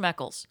 5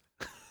 schmeckles.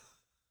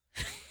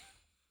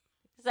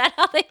 Is that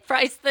how they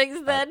price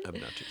things then? I'm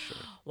not too sure.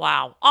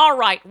 Wow. All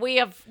right. We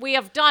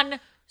have done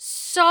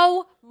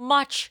so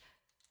much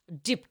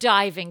deep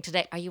diving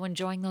today. Are you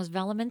enjoying those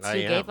Vellemans? I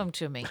You am. gave them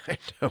to me. I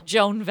know.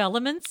 Joan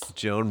Vellemans?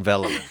 Joan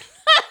Velleman.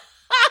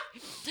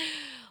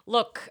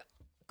 Look,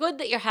 good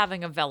that you're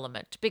having a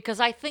Vellement because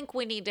I think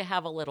we need to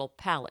have a little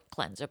palate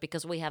cleanser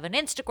because we have an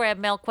Instagram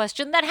mail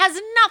question that has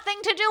nothing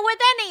to do with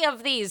any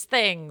of these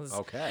things.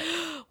 Okay.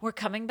 We're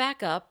coming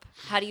back up.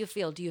 How do you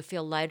feel? Do you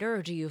feel lighter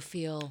or do you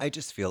feel I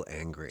just feel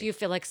angry. do you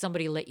feel like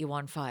somebody lit you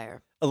on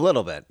fire? A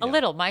little bit. A yeah.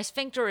 little. My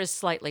sphincter is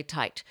slightly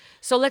tight.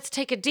 So let's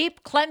take a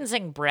deep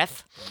cleansing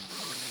breath.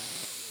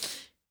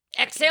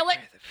 Exhale it.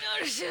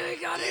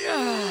 Got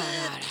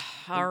it.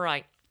 All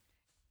right.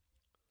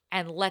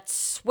 And let's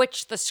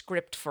switch the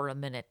script for a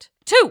minute.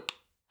 2.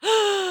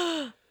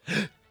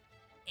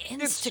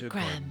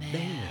 Instagram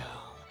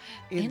mail.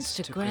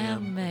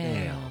 Instagram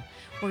mail.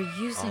 We're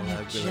using All I a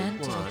really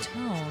gentle want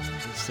tone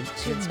is some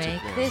to make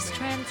Instagram this mail.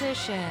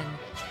 transition.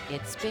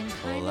 It's been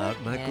kind Pull of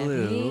out my heavy.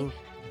 glue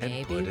and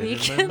Maybe put it we in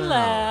my can mouth.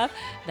 laugh.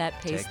 That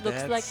paste Take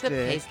looks that like the stick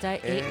paste I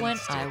ate and when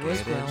I stick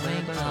was it in my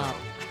growing mouth. up.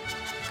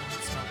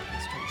 Don't smell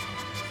pastry.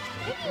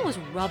 Maybe it was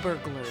rubber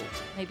glue.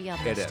 Maybe I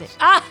It missed is. it.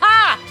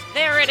 Aha!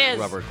 There it is.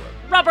 Rubber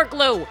glue. Rubber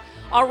glue.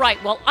 All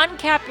right, well,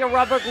 uncap your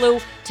rubber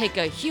glue, take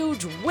a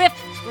huge whiff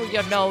through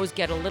your nose,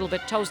 get a little bit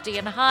toasty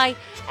and high,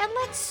 and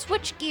let's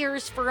switch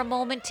gears for a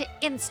moment to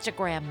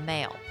Instagram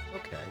mail.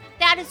 Okay.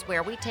 That is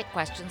where we take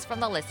questions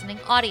from the listening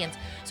audience.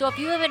 So if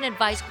you have an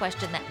advice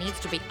question that needs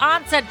to be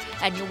answered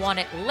and you want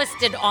it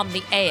listed on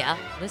the air,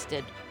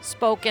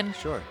 spoken,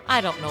 Sure.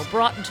 I don't know,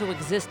 brought into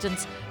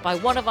existence by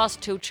one of us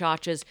two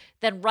chotches,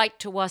 then write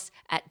to us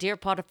at Dear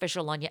Pod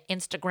Official on your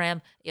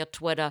Instagram, your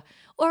Twitter,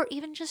 or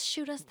even just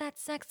shoot us that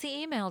sexy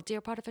email,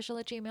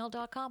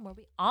 dearpodofficial@gmail.com, where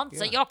we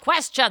answer your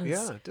questions.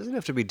 Yeah, it doesn't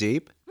have to be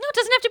deep. No, it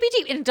doesn't have to be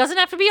deep, and it doesn't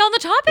have to be on the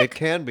topic. It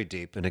can be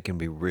deep, and it can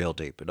be real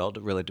deep. It all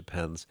really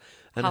depends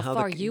on How how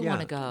far you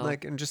wanna go.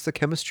 Like, and just the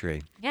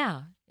chemistry.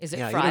 Yeah. Is it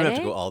Yeah, Friday? you don't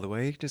have to go all the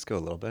way. You can just go a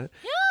little bit.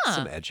 Yeah.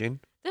 Some edging.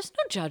 There's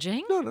no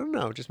judging.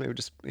 No. Just maybe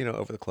just,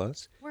 over the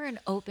close. We're an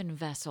open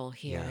vessel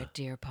here Yeah. at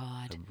Dear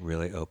Pod. I'm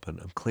really open.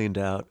 I'm cleaned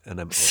out, and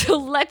I'm So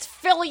open. let's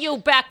fill you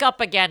back up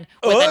again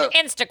with an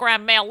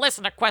Instagram mail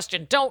listener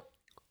question. Don't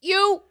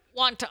you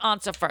want to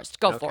answer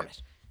first? Go for Okay.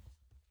 it.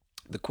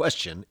 The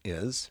question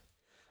is,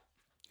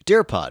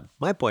 Dear Pod,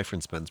 my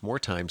boyfriend spends more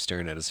time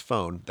staring at his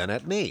phone than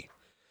at me.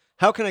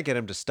 How can I get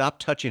him to stop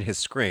touching his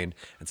screen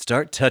and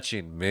start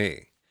touching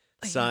me?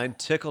 Signed,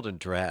 Tickled and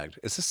Dragged.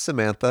 Is this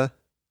Samantha?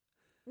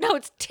 No,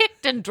 it's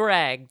ticked and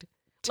dragged.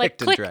 Like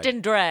Ticked and clicked dragged.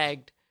 and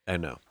dragged, I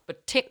know.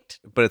 but ticked.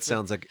 But it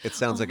sounds like a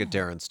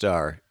Darren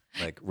Star,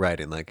 like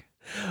writing like,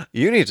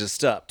 you need to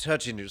stop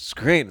touching your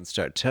screen and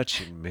start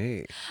touching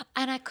me.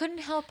 And I couldn't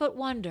help but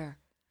wonder,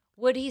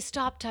 would he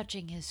stop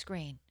touching his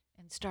screen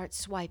and start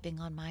swiping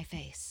on my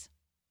face?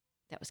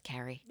 That was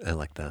Carrie. I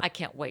like that. I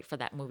can't wait for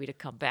that movie to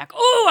come back.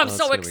 Oh, I'm Oh, it's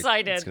so gonna be-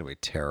 excited. It's gonna be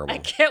terrible. I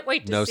can't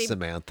wait to No see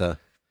Samantha.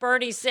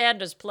 Bernie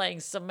Sanders playing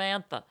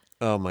Samantha.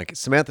 Oh my!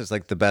 Samantha's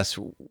like the best.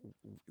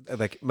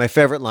 Like my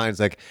favorite line is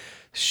like,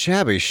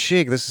 "Shabby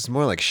chic. This is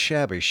more like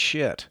shabby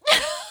shit."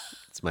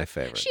 It's my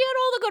favorite. She had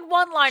all the good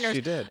one-liners.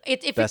 She did.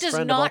 If it Best does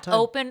friend of all not time.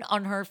 open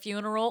on her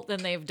funeral,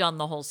 then they've done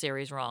the whole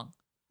series wrong.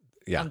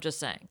 Yeah, I'm just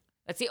saying.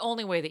 That's the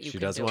only way that you she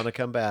can doesn't do want to it.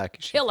 come back.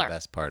 She's Kill the her.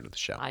 best part of the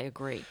show. I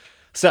agree.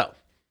 So,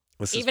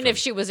 this Even is if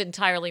she was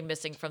entirely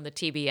missing from the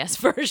TBS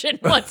version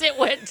once it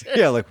went to...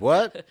 yeah, like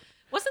what?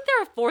 Wasn't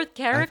there a fourth I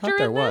character thought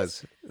there in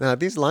this? was. No,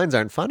 these lines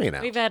aren't funny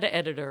now. We've had to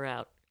edit her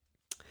out.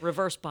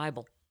 Reverse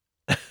Bible.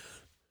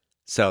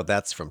 So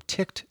that's from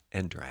Ticked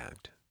and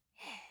Dragged.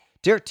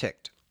 Dear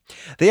Ticked,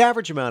 the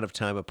average amount of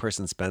time a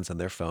person spends on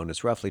their phone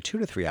is roughly 2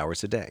 to 3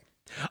 hours a day,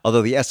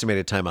 although the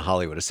estimated time a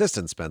Hollywood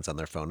assistant spends on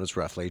their phone is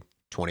roughly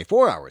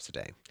 24 hours a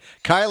day.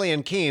 Kylie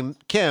and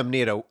Kim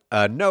need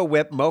a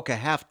no-whip mocha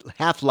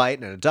half light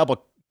and a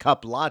double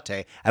cup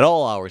latte at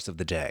all hours of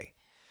the day.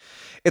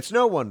 It's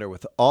no wonder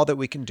with all that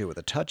we can do with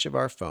a touch of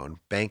our phone,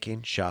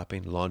 banking,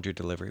 shopping, laundry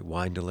delivery,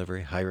 wine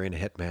delivery, hiring a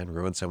hitman,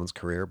 ruin someone's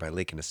career by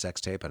leaking a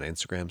sex tape on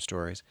Instagram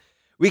stories.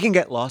 We can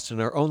get lost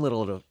in our own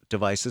little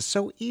devices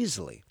so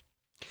easily.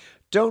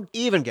 Don't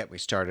even get me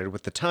started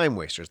with the time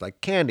wasters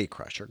like Candy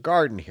Crush or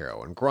Garden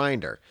Hero and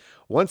Grindr.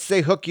 Once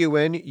they hook you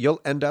in,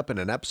 you'll end up in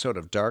an episode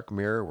of Dark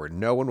Mirror where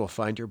no one will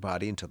find your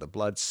body until the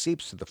blood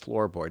seeps through the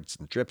floorboards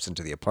and drips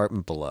into the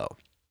apartment below.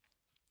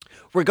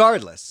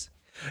 Regardless,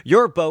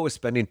 your beau is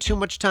spending too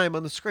much time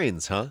on the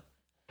screens, huh?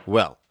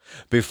 Well,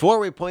 before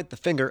we point the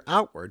finger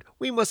outward,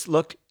 we must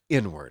look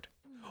inward.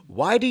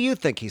 Why do you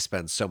think he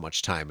spends so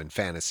much time in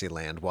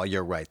Fantasyland while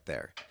you're right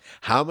there?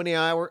 How many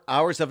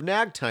hours of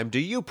nag time do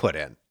you put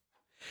in?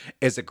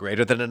 Is it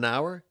greater than an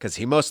hour? Because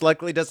he most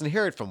likely doesn't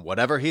hear it from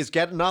whatever he's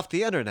getting off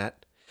the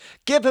internet.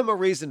 Give him a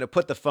reason to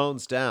put the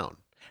phones down.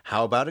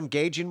 How about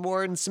engaging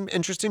more in some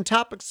interesting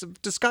topics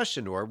of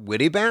discussion or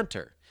witty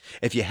banter?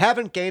 If you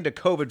haven't gained a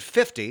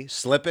COVID-50,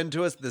 slip into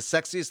the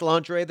sexiest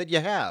lingerie that you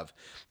have.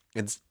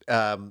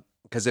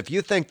 Because if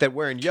you think that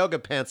wearing yoga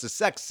pants is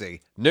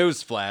sexy,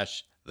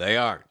 newsflash, they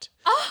aren't.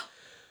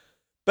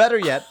 Better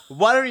yet,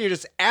 why don't you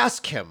just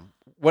ask him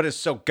what is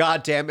so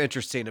goddamn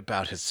interesting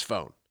about his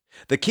phone?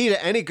 The key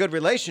to any good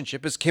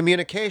relationship is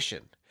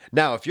communication.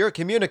 Now, if you're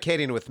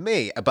communicating with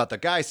me about the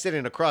guy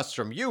sitting across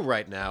from you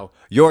right now,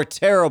 you're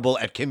terrible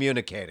at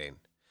communicating.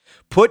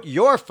 Put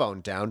your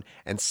phone down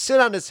and sit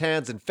on his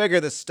hands and figure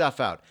this stuff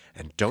out.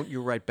 And don't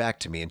you write back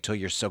to me until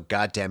you're so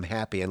goddamn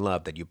happy in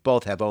love that you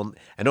both have an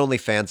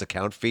OnlyFans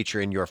account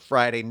featuring your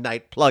Friday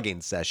night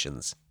plugging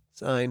sessions.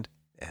 Signed,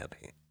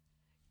 Abby.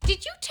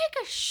 Did you take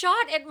a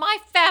shot at my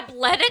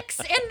Fabletics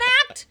in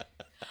that?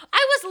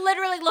 I was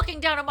literally looking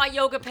down at my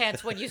yoga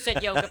pants when you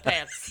said yoga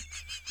pants.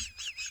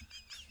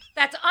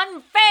 That's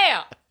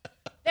unfair.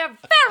 They're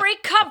very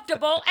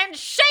comfortable and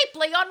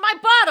shapely on my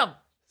bottom.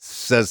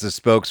 Says the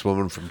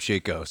spokeswoman from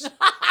Chico's.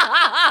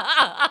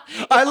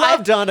 I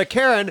love Donna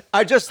Karen.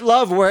 I just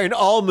love wearing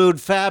all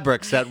mood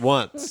fabrics at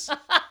once.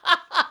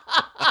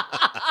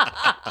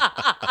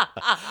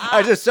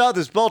 I just saw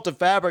this bolt of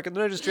fabric and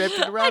then I just draped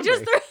it around me.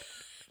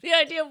 The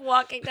idea of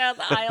walking down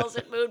the aisles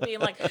at Mood being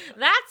like,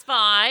 that's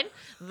fine.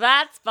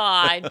 That's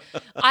fine.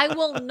 I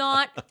will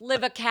not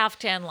live a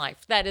caftan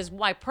life. That is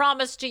my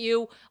promise to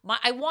you.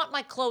 I want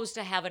my clothes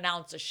to have an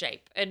ounce of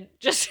shape and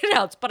just an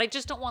ounce, but I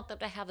just don't want them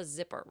to have a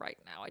zipper right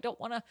now. I don't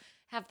want to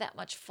have that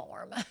much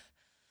form.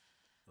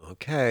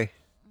 Okay.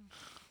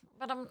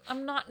 But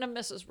I'm not in a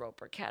Mrs.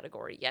 Roper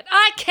category yet.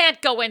 I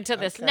can't go into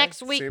this. Okay.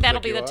 Next week, Seems that'll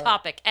like be you the are.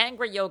 topic.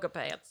 Angry yoga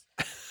pants.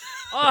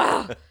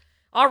 Ugh.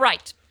 All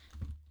right.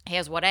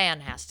 Here's what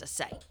Anne has to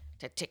say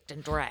to Ticked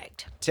and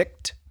Dragged.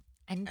 Ticked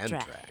And and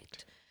dragged.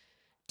 dragged.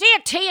 Dear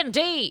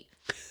T&D,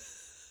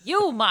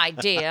 you, my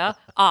dear,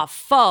 are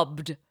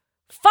fubbed.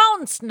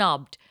 Phone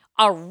snubbed.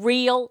 A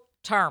real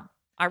term.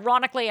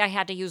 Ironically, I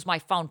had to use my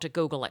phone to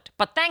Google it.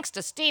 But thanks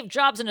to Steve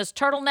Jobs and his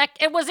turtleneck,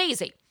 it was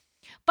easy.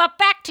 But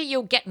back to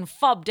you getting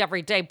fubbed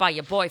every day by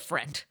your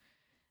boyfriend.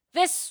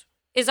 This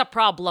is a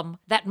problem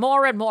that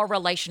more and more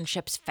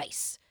relationships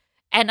face.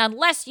 And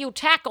unless you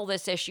tackle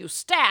this issue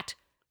stat,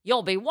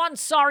 you'll be one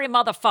sorry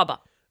mother fubber.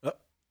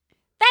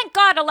 Thank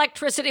God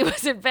electricity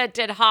was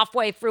invented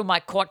halfway through my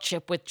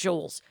courtship with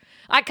Jules.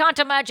 I can't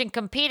imagine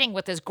competing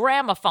with his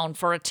gramophone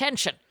for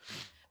attention.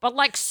 But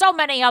like so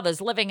many others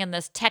living in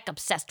this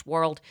tech-obsessed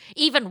world,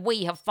 even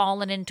we have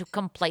fallen into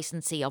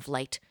complacency of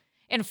late.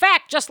 In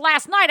fact, just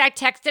last night I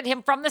texted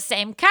him from the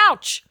same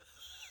couch.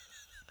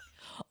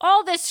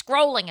 All this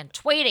scrolling and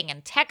tweeting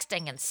and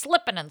texting and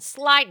slipping and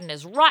sliding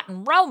is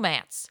rotten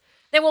romance.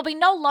 There will be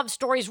no love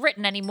stories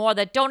written anymore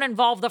that don't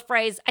involve the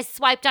phrase, I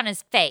swiped on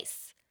his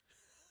face.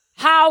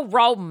 How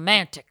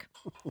romantic.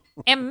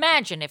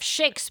 Imagine if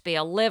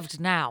Shakespeare lived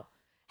now.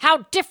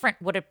 How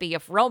different would it be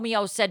if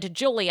Romeo said to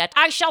Juliet,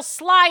 I shall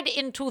slide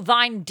into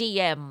thine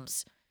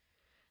DMs.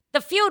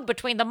 The feud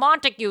between the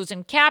Montagues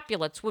and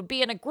Capulets would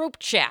be in a group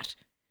chat.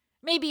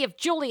 Maybe if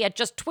Juliet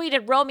just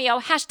tweeted Romeo,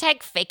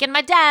 #faking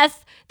my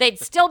death, they'd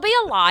still be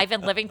alive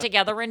and living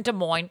together in Des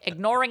Moines,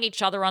 ignoring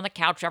each other on the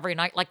couch every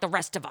night like the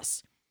rest of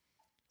us.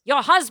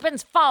 Your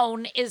husband's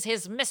phone is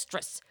his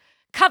mistress,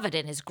 covered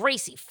in his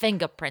greasy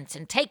fingerprints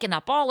and taking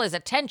up all his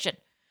attention.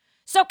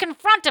 So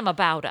confront him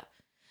about her.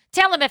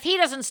 Tell him if he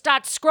doesn't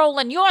start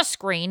scrolling your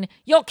screen,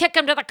 you'll kick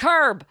him to the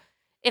curb.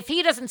 If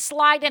he doesn't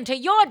slide into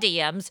your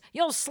DMs,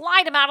 you'll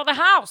slide him out of the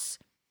house.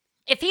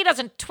 If he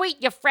doesn't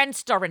tweet your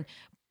Friendster and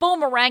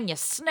boomerang your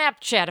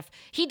Snapchat, if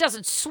he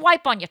doesn't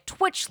swipe on your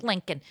Twitch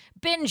link and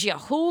binge your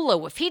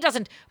Hulu, if he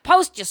doesn't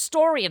post your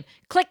story and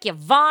click your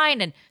Vine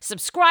and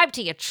subscribe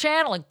to your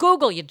channel and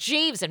Google your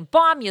Jeeves and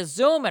bomb your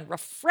Zoom and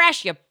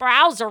refresh your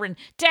browser and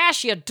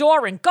dash your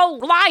door and go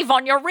live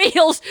on your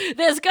Reels,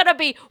 there's gonna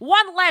be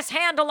one less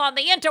handle on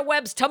the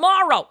interwebs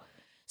tomorrow.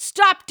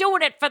 Stop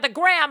doing it for the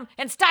gram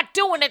and start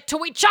doing it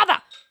to each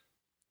other.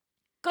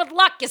 Good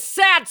luck, you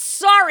sad,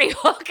 sorry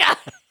hooker.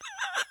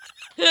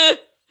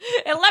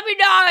 And let me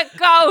know how it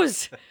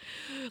goes.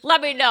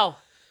 Let me know.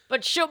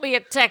 But shoot me a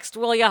text,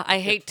 will ya? I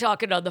hate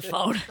talking on the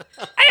phone.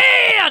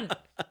 And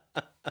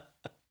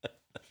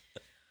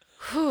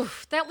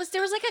there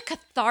was like a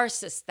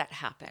catharsis that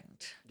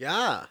happened.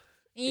 Yeah.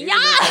 Yeah.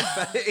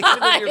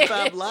 Even in your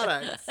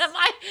Fabletics.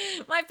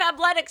 My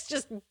Fabletics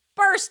just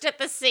burst at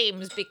the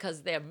seams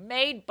because they're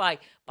made by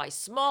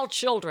small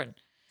children.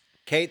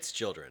 Kate's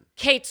children.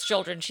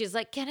 She's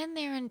like, get in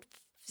there and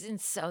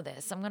sew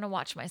this. I'm going to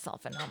watch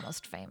myself in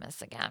Almost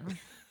Famous again.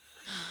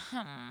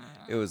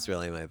 It was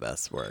really my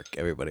best work.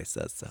 Everybody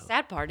says so.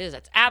 Sad part is,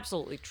 it's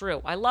absolutely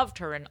true. I loved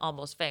her in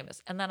Almost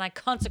Famous, and then I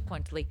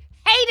consequently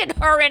hated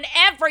her in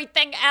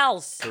everything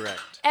else.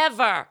 Correct.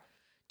 Ever.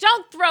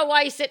 Don't throw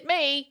ice at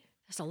me.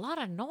 There's a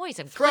lot of noise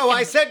and Throw clicking.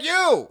 ice at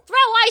you! Throw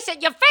ice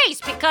at your face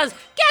because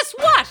guess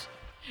what?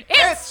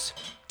 It's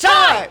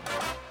time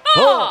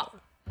for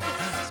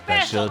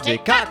specialty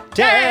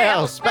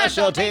cocktail,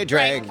 specialty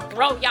drink.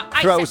 Throw your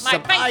ice Throw at my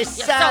some face. ice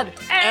You're so at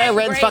Erin's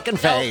angry. fucking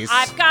So face.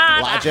 I've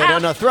got Lodge it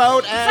in her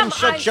throat and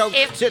she'll choke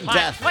to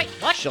death. Wait,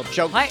 what? She'll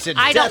choke Wait, to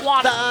I death don't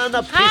want on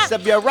a piece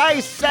of your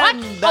ice,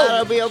 and What? that'll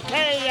Oh. be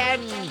okay.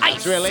 And Ice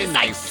it's really is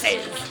nice.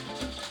 ices.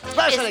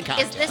 Sparkling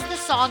cocktail. Is this the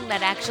song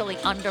that actually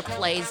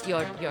underplays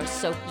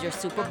your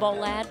Super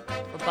Bowl ad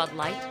for Bud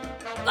Light?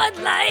 Bud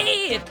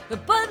Light,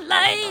 Bud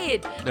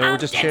Light. No, we're I'm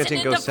just dancing chanting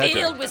in Go the Cedric.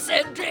 field with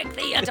Cedric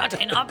the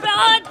entertainer.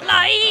 Bud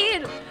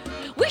Light.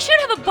 We should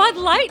have a Bud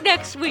Light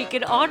next week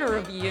in honor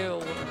of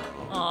you.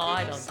 Oh,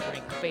 I don't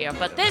drink beer,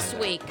 but this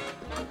week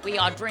we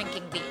are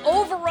drinking the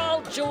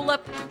Overall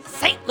Julep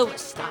St.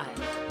 Louis style.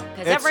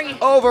 Because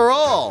It's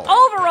overall.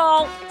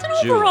 it's an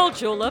Julep. overall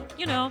julep,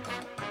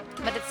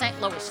 but it's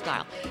St. Louis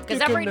style. Because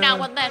You every can,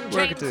 now and then,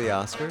 work it James, to the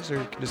Oscars, or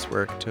you can just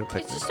work it to a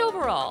picnic. it's just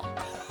overall.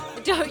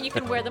 You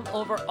can wear them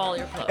over all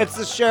your clothes. It's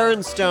the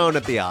Sharon Stone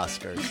at the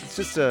Oscars. It's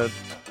just a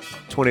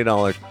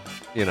 $20,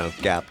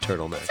 Gap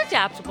turtleneck. It's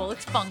adaptable.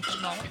 It's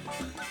functional.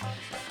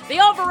 The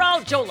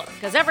overall julep,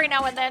 because every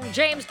now and then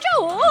James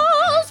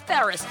Jules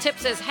Ferris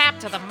tips his hat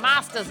to the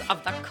masters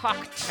of the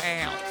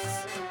cocktails.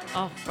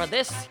 Oh, for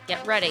this,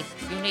 get ready.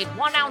 You need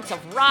 1 ounce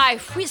of rye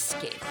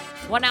whiskey,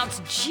 1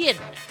 ounce gin,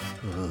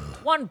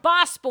 1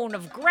 bar spoon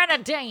of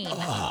grenadine,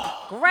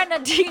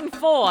 grenadine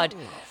Ford,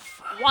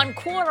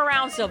 1/4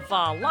 ounce of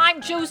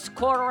lime juice,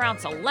 1/4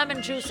 ounce of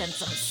lemon juice, and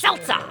some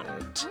seltzer.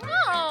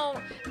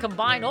 Oh,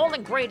 combine all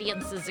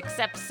ingredients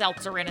except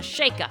seltzer in a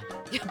shaker.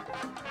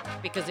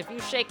 Because if you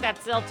shake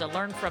that seltzer,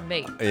 learn from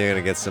me. Are you going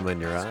to get some in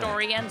your eye?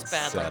 Story ends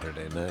badly.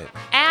 Saturday night.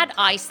 Add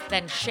ice,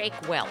 then shake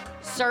well.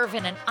 Serve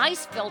in an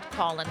ice-filled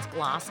Collins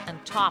glass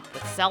and top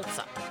with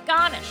seltzer.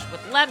 Garnish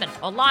with lemon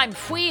or lime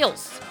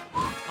wheels.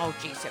 Oh,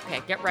 geez.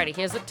 Okay, get ready.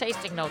 Here's the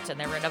tasting notes, and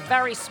they're in a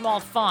very small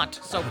font,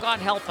 so God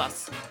help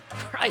us.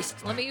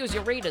 Christ, let me use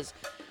your readers.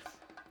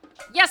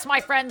 Yes,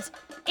 my friends,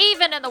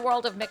 even in the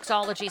world of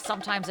mixology,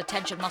 sometimes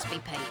attention must be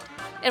paid.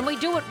 And we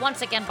do it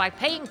once again by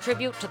paying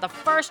tribute to the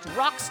first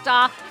rock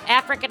star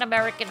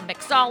African-American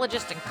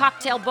mixologist and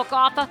cocktail book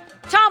author,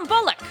 Tom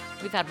Bullock.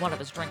 We've had one of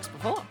his drinks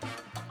before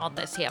on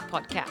this here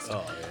podcast.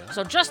 Oh, yeah.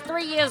 So just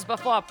 3 years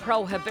before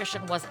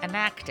Prohibition was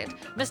enacted,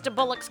 Mr.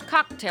 Bullock's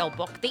cocktail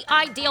book, The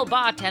Ideal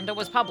Bartender,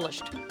 was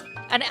published.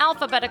 An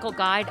alphabetical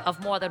guide of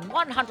more than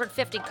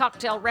 150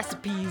 cocktail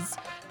recipes,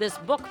 this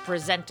book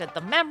presented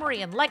the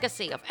memory and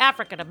legacy of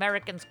African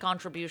Americans'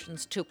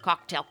 contributions to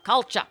cocktail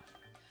culture.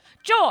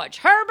 George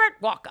Herbert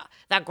Walker,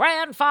 the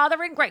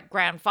grandfather and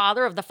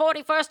great-grandfather of the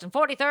 41st and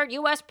 43rd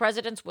U.S.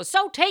 presidents, was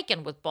so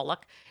taken with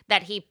Bullock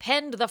that he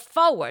penned the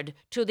foreword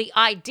to The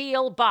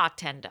Ideal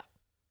Bartender.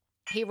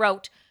 He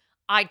wrote,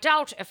 "I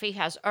doubt if he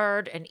has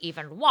erred in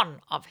even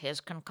one of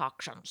his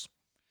concoctions."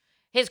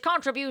 His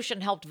contribution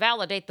helped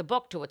validate the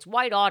book to its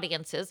white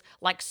audiences,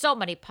 like so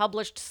many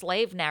published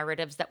slave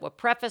narratives that were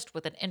prefaced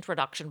with an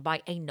introduction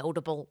by a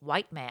notable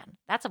white man.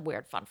 That's a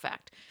weird fun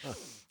fact.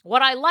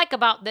 What I like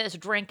about this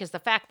drink is the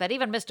fact that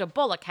even Mr.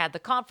 Bullock had the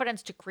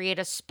confidence to create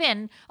a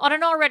spin on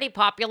an already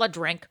popular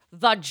drink,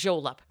 the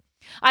julep.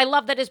 I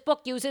love that his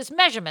book uses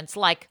measurements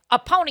like a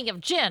pony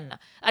of gin,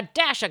 a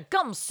dash of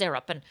gum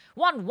syrup, and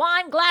 1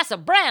 wine glass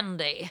of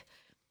brandy.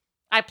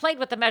 I played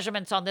with the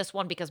measurements on this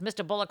one because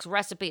Mr. Bullock's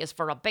recipe is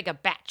for a bigger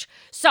batch.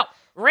 So,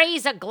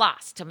 raise a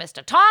glass to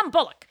Mr. Tom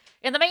Bullock.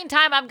 In the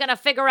meantime, I'm going to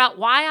figure out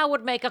why I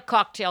would make a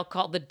cocktail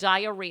called the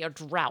Diarrhea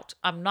Drought.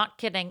 I'm not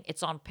kidding.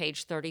 It's on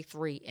page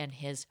 33 in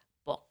his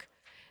book.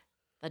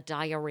 The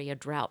Diarrhea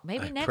Drought.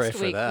 Maybe pray next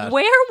for week. that.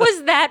 Where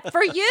was that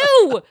for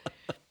you?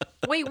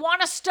 We want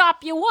to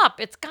stop you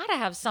up. It's got to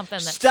have something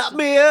that... Stop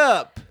me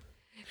up.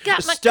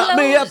 Got my Stop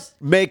me up. clothes.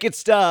 Make it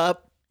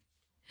stop.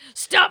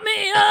 Stop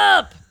me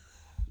up.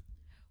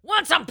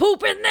 Once I'm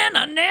pooping, then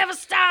I never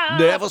stop.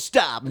 Never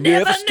stop.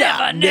 Never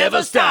stop.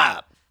 Never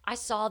stop. I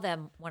saw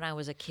them when I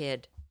was a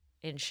kid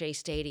in Shea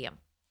Stadium.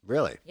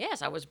 Really?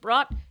 Yes, I was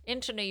brought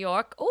into New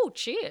York. Oh,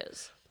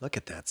 cheers. Look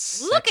at that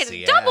sexy Look at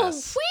it, double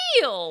ass.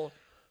 wheel.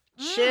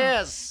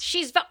 Cheers.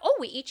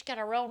 We each got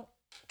our own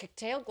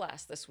cocktail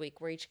glass this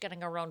week. We're each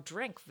getting our own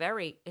drink.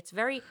 It's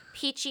very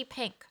peachy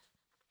pink.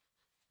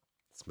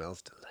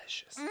 Smells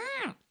delicious.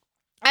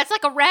 That's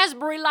like a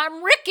raspberry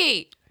lime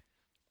Ricky.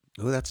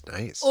 Oh, that's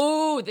nice.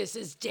 Oh, this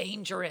is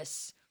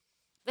dangerous.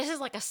 This is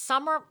like a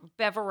summer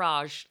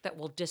beverage that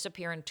will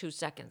disappear in 2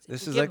 seconds.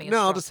 This If you is give like, me a no,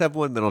 I'll straw. just have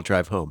one, then I'll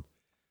drive home.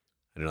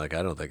 And you're like,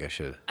 I don't think I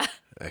should.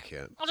 I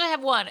can't. I'll just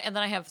have one, and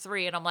then I have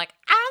 3, and I'm like,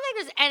 I don't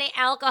think there's any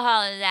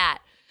alcohol in that.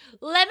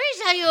 Let me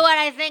tell you what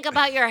I think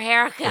about your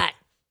haircut.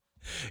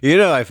 You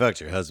know I fucked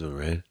your husband,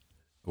 right?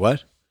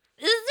 What?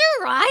 Is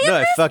there right? No,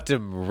 I fucked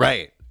him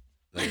right.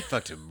 Like, I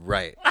fucked him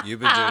right. You've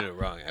been doing it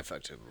wrong. I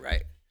fucked him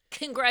right.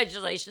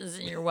 Congratulations,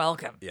 and you're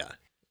welcome. Yeah.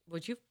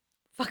 Would you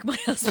fuck my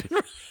husband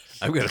right?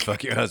 I'm going to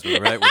fuck your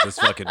husband right with this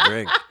fucking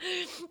drink.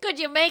 Could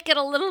you make it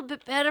a little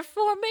bit better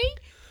for me?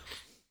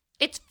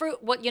 It's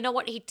fruit. What you know?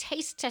 What he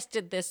taste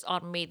tested this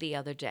on me the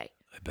other day.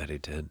 I bet he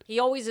did. He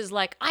always is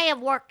like, I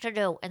have work to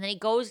do, and then he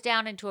goes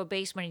down into a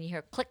basement, and you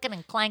hear clicking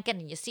and clanking,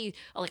 and you see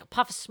like a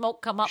puff of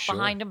smoke come up Sure.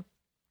 behind him.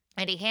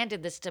 And he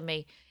handed this to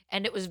me,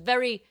 and it was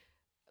very,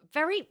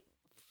 very,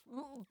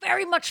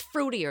 very much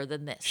fruitier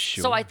than this.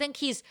 So Sure. I think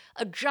he's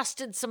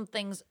adjusted some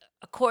things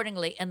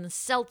accordingly, and the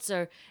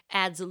seltzer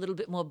adds a little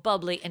bit more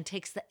bubbly and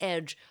takes the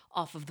edge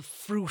off of the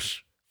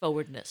fruit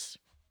forwardness.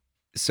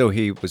 So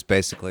he was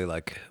basically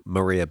like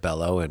Maria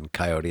Bello and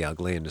Coyote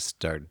Ugly and just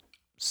started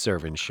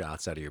serving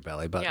shots out of your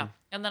belly button. Yeah.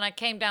 And then I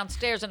came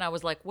downstairs and I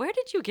was like, where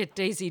did you get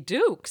Daisy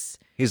Dukes?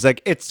 He's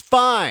like, it's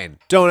fine.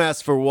 Don't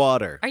ask for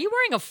water. Are you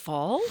wearing a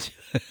fall? Is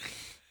that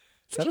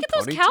Where'd you a get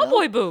those ponytail?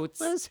 cowboy boots?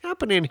 What is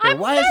happening here? I'm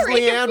Why is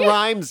very Leanne confused.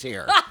 Rhymes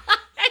here?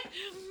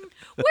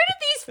 Where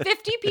did these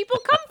 50 people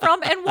come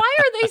from? And why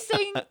are they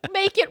saying,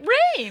 make it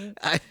rain?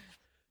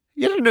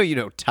 You don't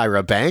know,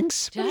 Tyra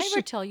Banks. Did I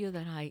ever tell you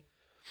that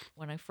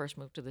when I first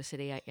moved to the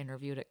city, I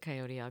interviewed at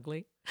Coyote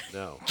Ugly?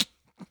 No.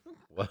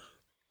 What?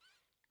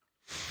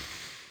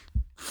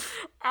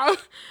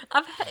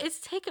 It's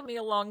taken me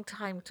a long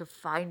time to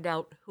find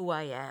out who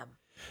I am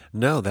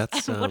No,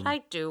 that's and what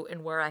I do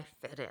and where I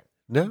fit in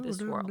no, this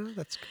no, world. no,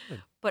 that's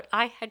good. But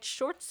I had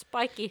short,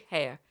 spiky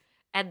hair,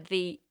 and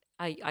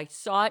I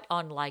saw it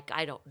on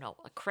I don't know,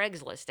 a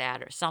Craigslist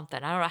ad or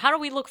something. I don't know. How do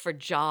we look for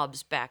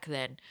jobs back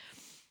then?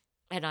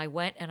 And I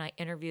went and I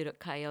interviewed at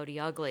Coyote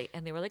Ugly,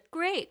 and they were like,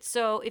 great.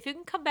 So if you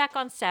can come back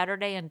on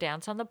Saturday and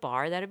dance on the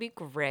bar, that'd be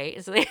great.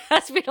 And so they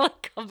asked me to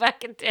come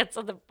back and dance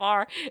on the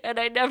bar, and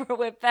I never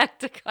went back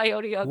to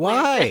Coyote Ugly.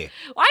 Why?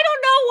 I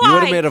don't know why. You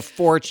would have made a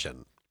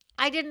fortune.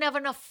 I didn't have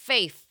enough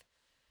faith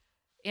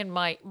in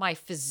my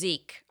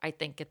physique, I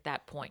think, at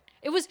that point.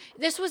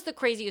 This was the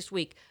craziest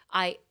week.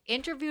 I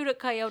interviewed at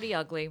Coyote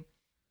Ugly.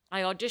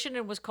 I auditioned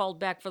and was called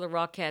back for the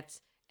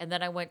Rockettes, and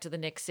then I went to the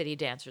Nick City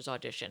Dancers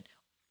audition.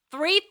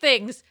 3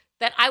 things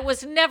that I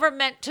was never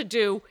meant to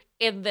do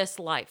in this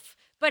life.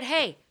 But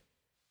hey,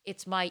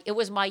 it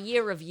was my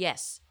year of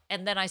yes.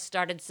 And then I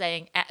started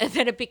saying, and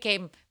then it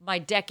became my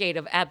decade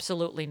of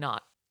absolutely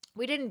not.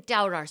 We didn't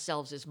doubt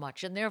ourselves as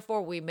much, and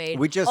therefore we made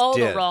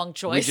the wrong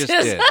choices. We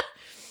just did.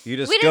 You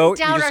just We go. didn't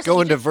You doubt just ourselves. go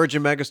into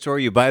Virgin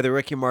Megastore. You buy the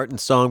Ricky Martin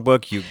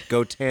songbook. You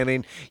go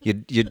tanning.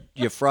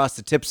 You frost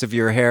the tips of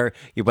your hair.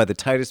 You buy the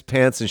tightest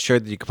pants and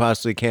shirt that you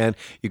possibly can.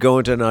 You go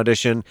into an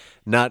audition,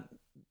 not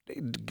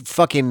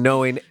fucking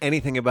knowing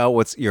anything about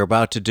what you're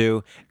about to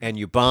do, and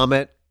you bomb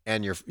it.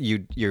 And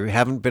you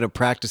haven't been a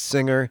practice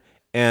singer,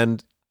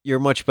 and you're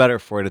much better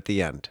for it at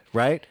the end,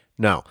 right?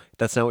 No,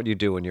 that's not what you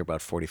do when you're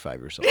about 45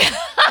 years old.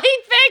 I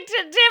beg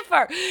to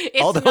differ.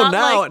 It's Although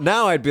not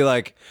now I'd be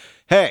like,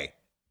 hey,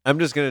 I'm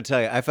just going to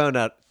tell you, I found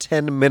out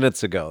 10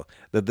 minutes ago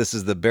that this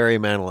is the Barry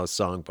Manilow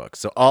songbook.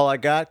 So all I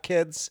got,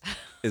 kids,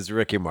 is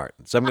Ricky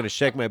Martin. So I'm going to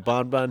shake my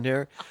bonbon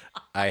here.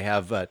 I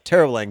have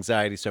terrible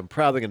anxiety, so I'm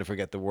probably going to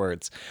forget the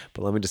words.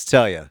 But let me just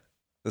tell you,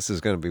 this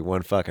is going to be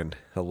one fucking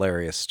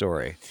hilarious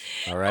story.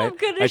 All right? I'm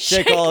gonna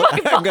shake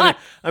my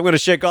I'm going to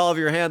shake all of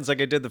your hands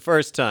like I did the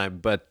first time,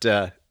 but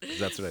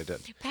that's what I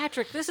did.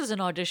 Patrick, this is an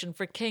audition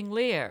for King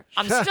Lear.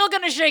 I'm still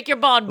going to shake your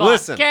bonbon,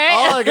 Listen, okay?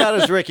 all I got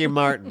is Ricky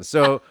Martin.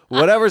 So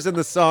whatever's in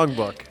the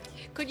songbook,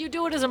 Could you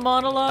do it as a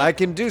monologue? I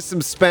can do some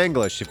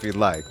Spanglish if you'd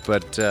like,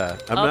 but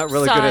I'm not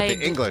really good at the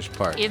Upside, English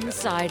part.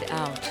 Inside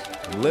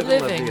out.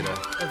 Living La Living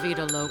Vida. La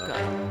Vida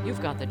Loca.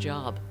 You've got the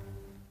job.